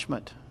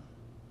punishment.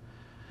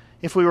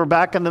 If we were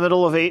back in the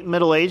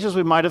Middle Ages,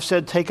 we might have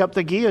said take up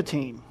the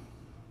guillotine.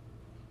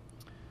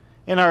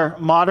 In our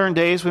modern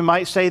days, we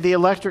might say the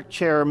electric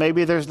chair.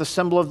 Maybe there's the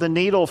symbol of the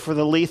needle for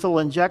the lethal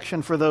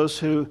injection for those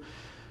who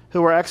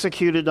are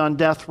executed on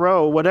death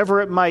row.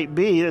 Whatever it might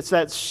be, it's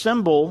that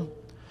symbol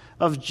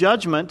of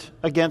judgment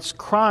against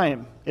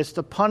crime. It's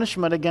the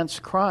punishment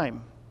against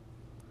crime.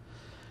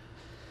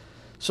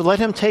 So let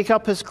him take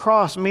up his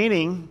cross,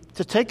 meaning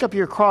to take up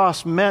your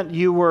cross meant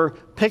you were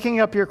picking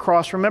up your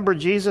cross. Remember,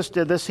 Jesus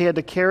did this. He had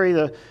to carry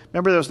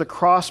remember there was the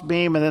cross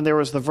beam and then there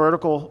was the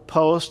vertical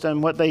post.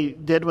 And what they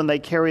did when they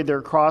carried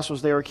their cross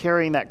was they were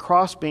carrying that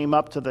cross beam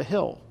up to the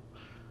hill.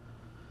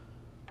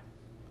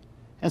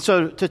 And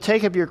so to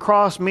take up your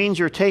cross means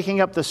you're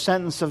taking up the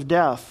sentence of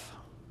death.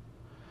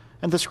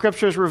 And the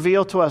scriptures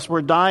reveal to us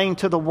we're dying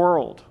to the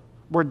world.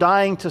 We're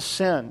dying to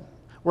sin.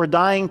 We're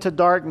dying to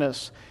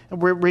darkness.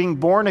 And we're being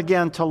born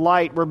again to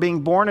light. We're being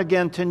born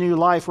again to new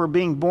life. We're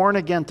being born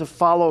again to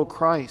follow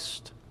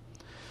Christ.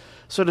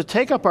 So to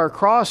take up our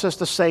cross is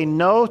to say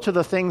no to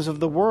the things of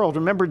the world.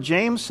 Remember,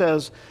 James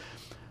says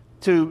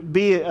to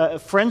be a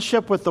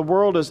friendship with the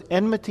world is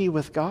enmity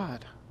with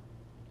God.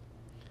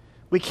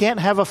 We can't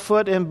have a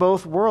foot in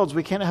both worlds.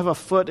 We can't have a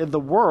foot in the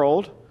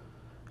world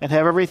and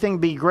have everything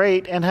be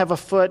great and have a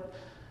foot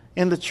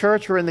in the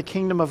church or in the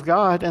kingdom of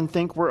God and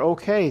think we're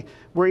okay.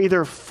 We're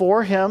either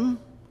for him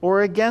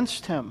or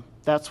against him.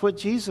 That's what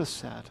Jesus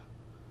said.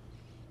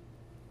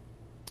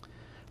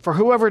 For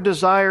whoever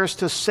desires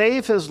to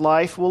save his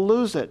life will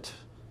lose it.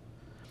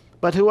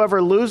 But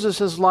whoever loses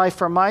his life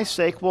for my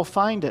sake will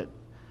find it.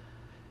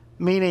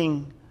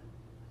 Meaning,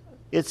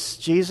 it's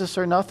Jesus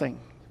or nothing.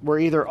 We're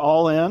either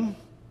all in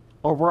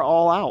or we're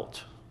all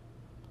out.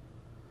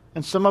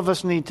 And some of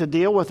us need to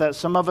deal with that.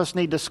 Some of us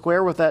need to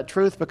square with that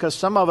truth because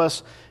some of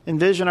us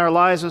envision our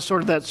lives as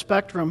sort of that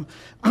spectrum.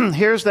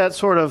 Here's that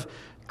sort of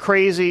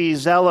crazy,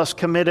 zealous,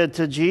 committed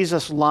to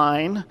Jesus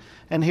line.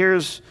 And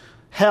here's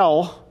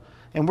hell.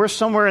 And we're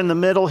somewhere in the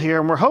middle here.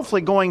 And we're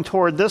hopefully going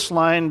toward this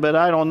line, but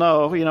I don't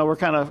know. We're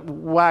kind of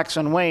wax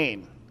and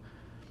wane.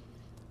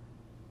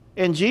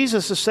 And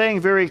Jesus is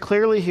saying very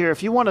clearly here,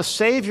 if you want to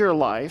save your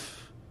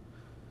life,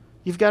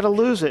 you've got to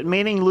lose it.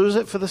 Meaning lose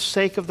it for the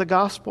sake of the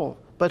gospel.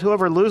 But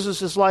whoever loses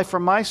his life for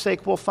my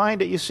sake will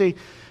find it. You see,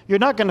 you're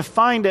not going to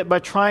find it by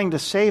trying to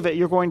save it.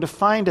 You're going to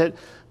find it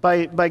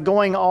by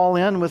going all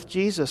in with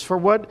Jesus. For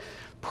what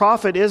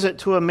profit is it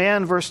to a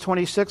man, verse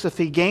 26, if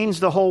he gains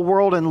the whole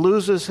world and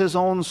loses his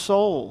own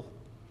soul?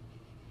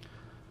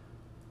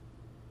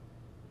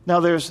 Now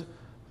there's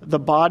the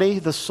body,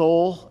 the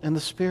soul, and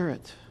the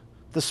spirit.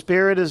 The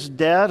spirit is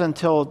dead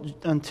until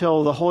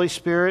the Holy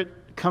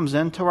Spirit comes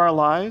into our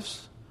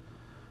lives.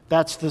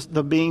 That's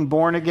the being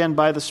born again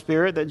by the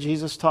Spirit that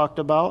Jesus talked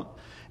about.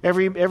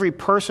 Every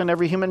person,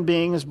 every human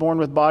being is born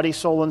with body,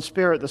 soul, and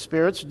spirit. The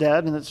spirit's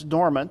dead and it's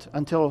dormant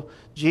until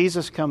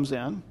Jesus comes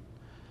in.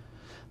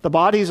 The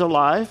body's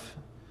alive.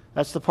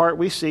 That's the part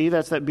we see.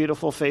 That's that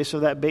beautiful face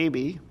of that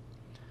baby.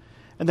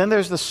 And then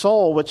there's the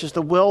soul, which is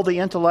the will, the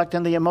intellect,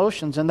 and the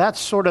emotions. And that's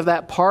sort of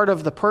that part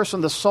of the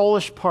person, the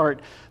soulish part,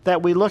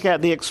 that we look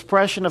at, the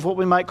expression of what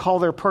we might call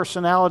their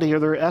personality or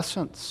their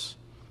essence.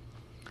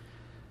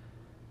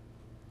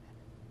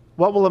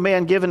 What will a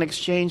man give in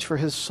exchange for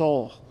his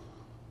soul,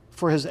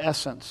 for his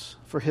essence,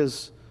 for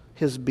his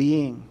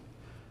being?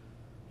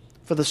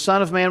 For the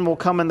Son of Man will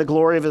come in the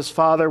glory of his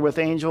Father with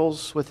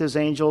his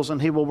angels,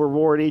 and he will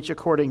reward each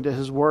according to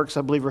his works,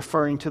 I believe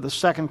referring to the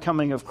second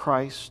coming of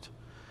Christ,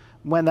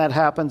 when that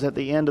happens at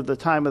the end of the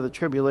time of the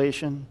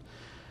tribulation.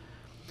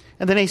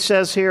 And then he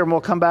says here, and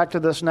we'll come back to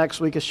this next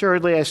week,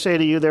 assuredly I say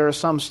to you, there are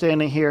some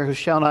standing here who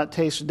shall not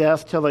taste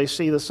death till they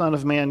see the Son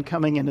of Man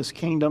coming in his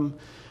kingdom.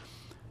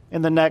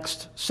 In the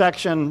next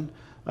section,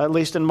 at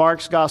least in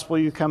Mark's gospel,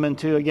 you come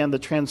into, again, the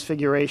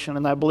transfiguration,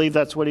 and I believe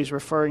that's what he's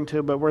referring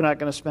to, but we're not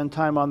going to spend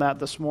time on that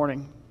this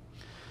morning.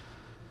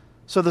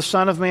 So the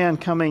Son of Man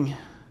coming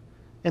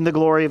in the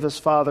glory of his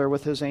Father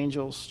with his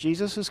angels.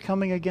 Jesus is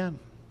coming again.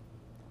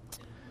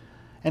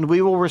 And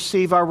we will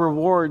receive our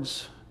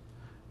rewards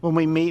when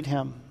we meet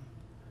him.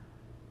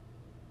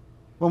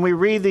 When we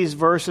read these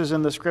verses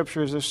in the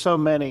Scriptures, there's so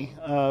many.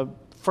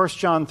 1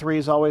 John 3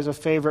 is always a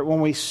favorite.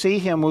 When we see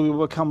him, we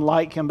will become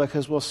like him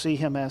because we'll see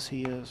him as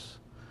he is.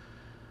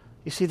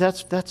 You see,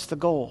 that's the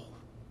goal,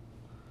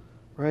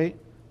 right?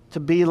 To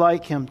be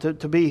like him,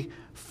 to be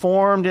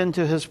formed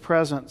into his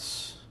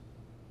presence.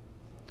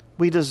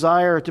 We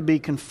desire to be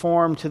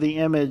conformed to the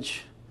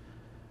image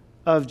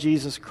of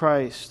Jesus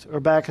Christ.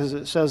 Or back as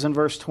it says in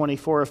verse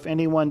 24, if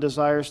anyone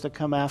desires to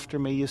come after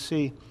me, you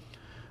see,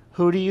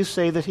 who do you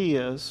say that he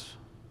is?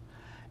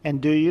 And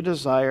do you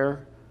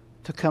desire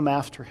to come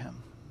after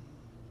him?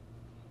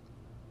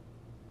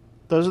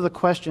 Those are the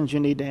questions you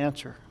need to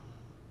answer.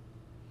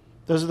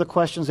 Those are the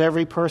questions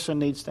every person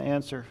needs to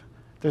answer.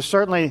 There's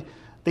certainly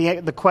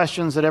the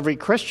questions that every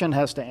Christian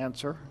has to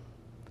answer.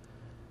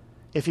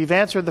 If you've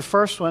answered the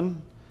first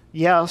one,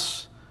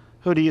 yes,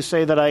 who do you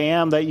say that I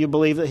am? That you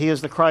believe that he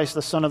is the Christ,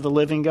 the Son of the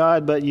living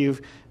God, but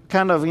you've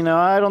kind of,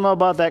 I don't know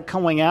about that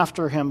coming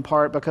after him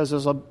part because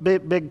there's a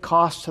big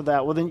cost to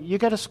that. Well, then you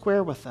got to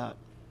square with that.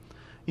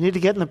 You need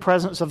to get in the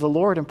presence of the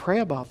Lord and pray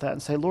about that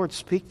and say, Lord,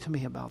 speak to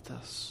me about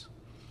this.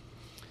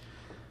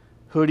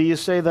 Who do you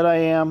say that I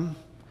am?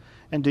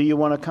 And do you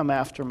want to come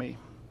after me?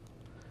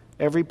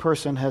 Every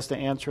person has to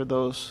answer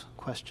those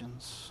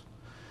questions.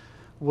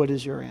 What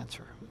is your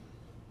answer?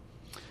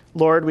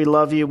 Lord, we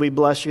love you. We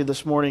bless you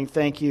this morning.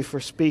 Thank you for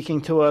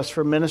speaking to us,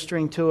 for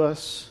ministering to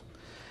us.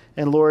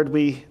 And Lord,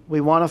 we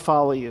want to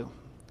follow you.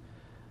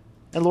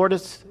 And Lord,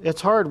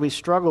 it's hard. We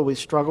struggle. We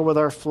struggle with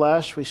our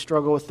flesh. We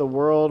struggle with the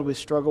world. We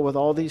struggle with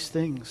all these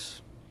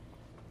things.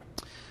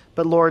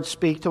 But Lord,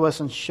 speak to us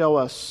and show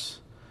us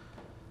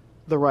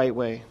the right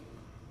way.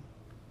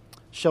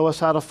 Show us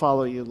how to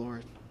follow you,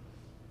 Lord.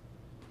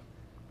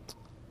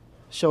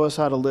 Show us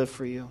how to live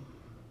for you.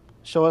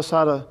 Show us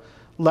how to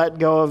let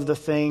go of the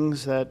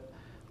things that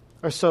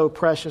are so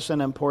precious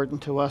and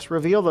important to us.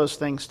 Reveal those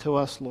things to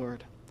us,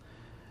 Lord.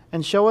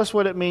 And show us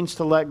what it means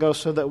to let go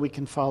so that we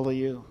can follow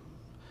you.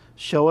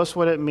 Show us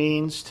what it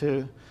means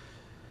to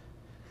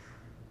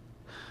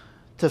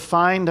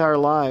find our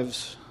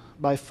lives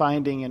by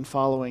finding and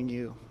following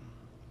you.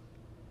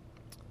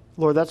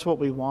 Lord, that's what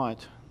we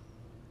want.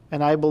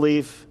 And I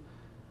believe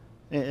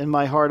in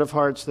my heart of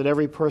hearts that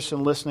every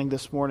person listening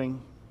this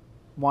morning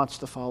wants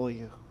to follow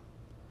you.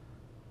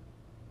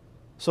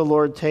 So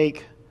Lord,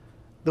 take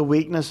the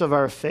weakness of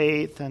our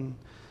faith and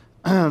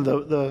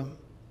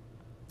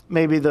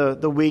maybe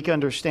the weak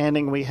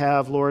understanding we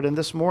have, Lord, and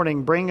this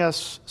morning bring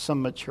us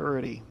some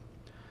maturity.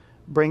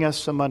 Bring us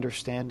some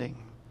understanding.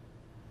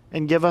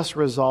 And give us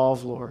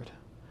resolve, Lord,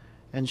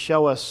 and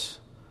show us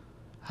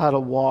how to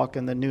walk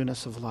in the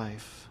newness of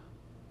life.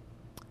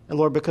 And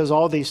Lord, because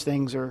all these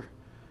things are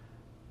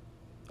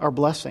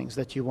blessings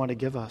that you want to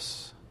give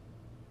us.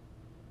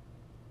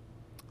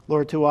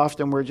 Lord, too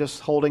often we're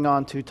just holding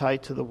on too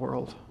tight to the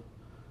world.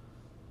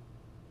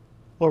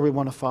 Lord, we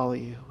want to follow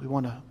you. We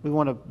want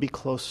to be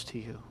close to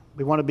you.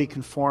 We want to be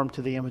conformed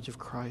to the image of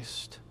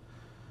Christ.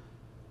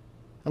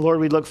 And Lord,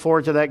 we look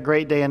forward to that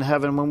great day in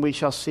heaven when we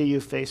shall see you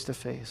face to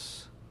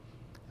face.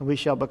 And we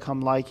shall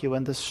become like you.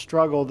 And this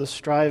struggle, this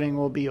striving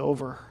will be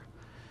over.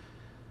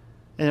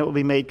 And it will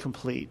be made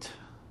complete.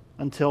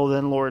 Until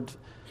then, Lord,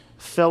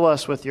 fill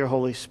us with your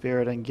Holy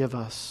Spirit and give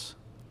us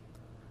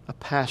a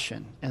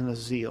passion and a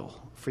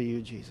zeal for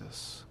you,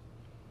 Jesus.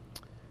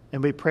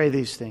 And we pray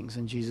these things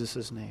in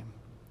Jesus' name.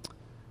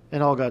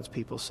 And all God's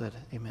people said,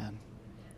 amen.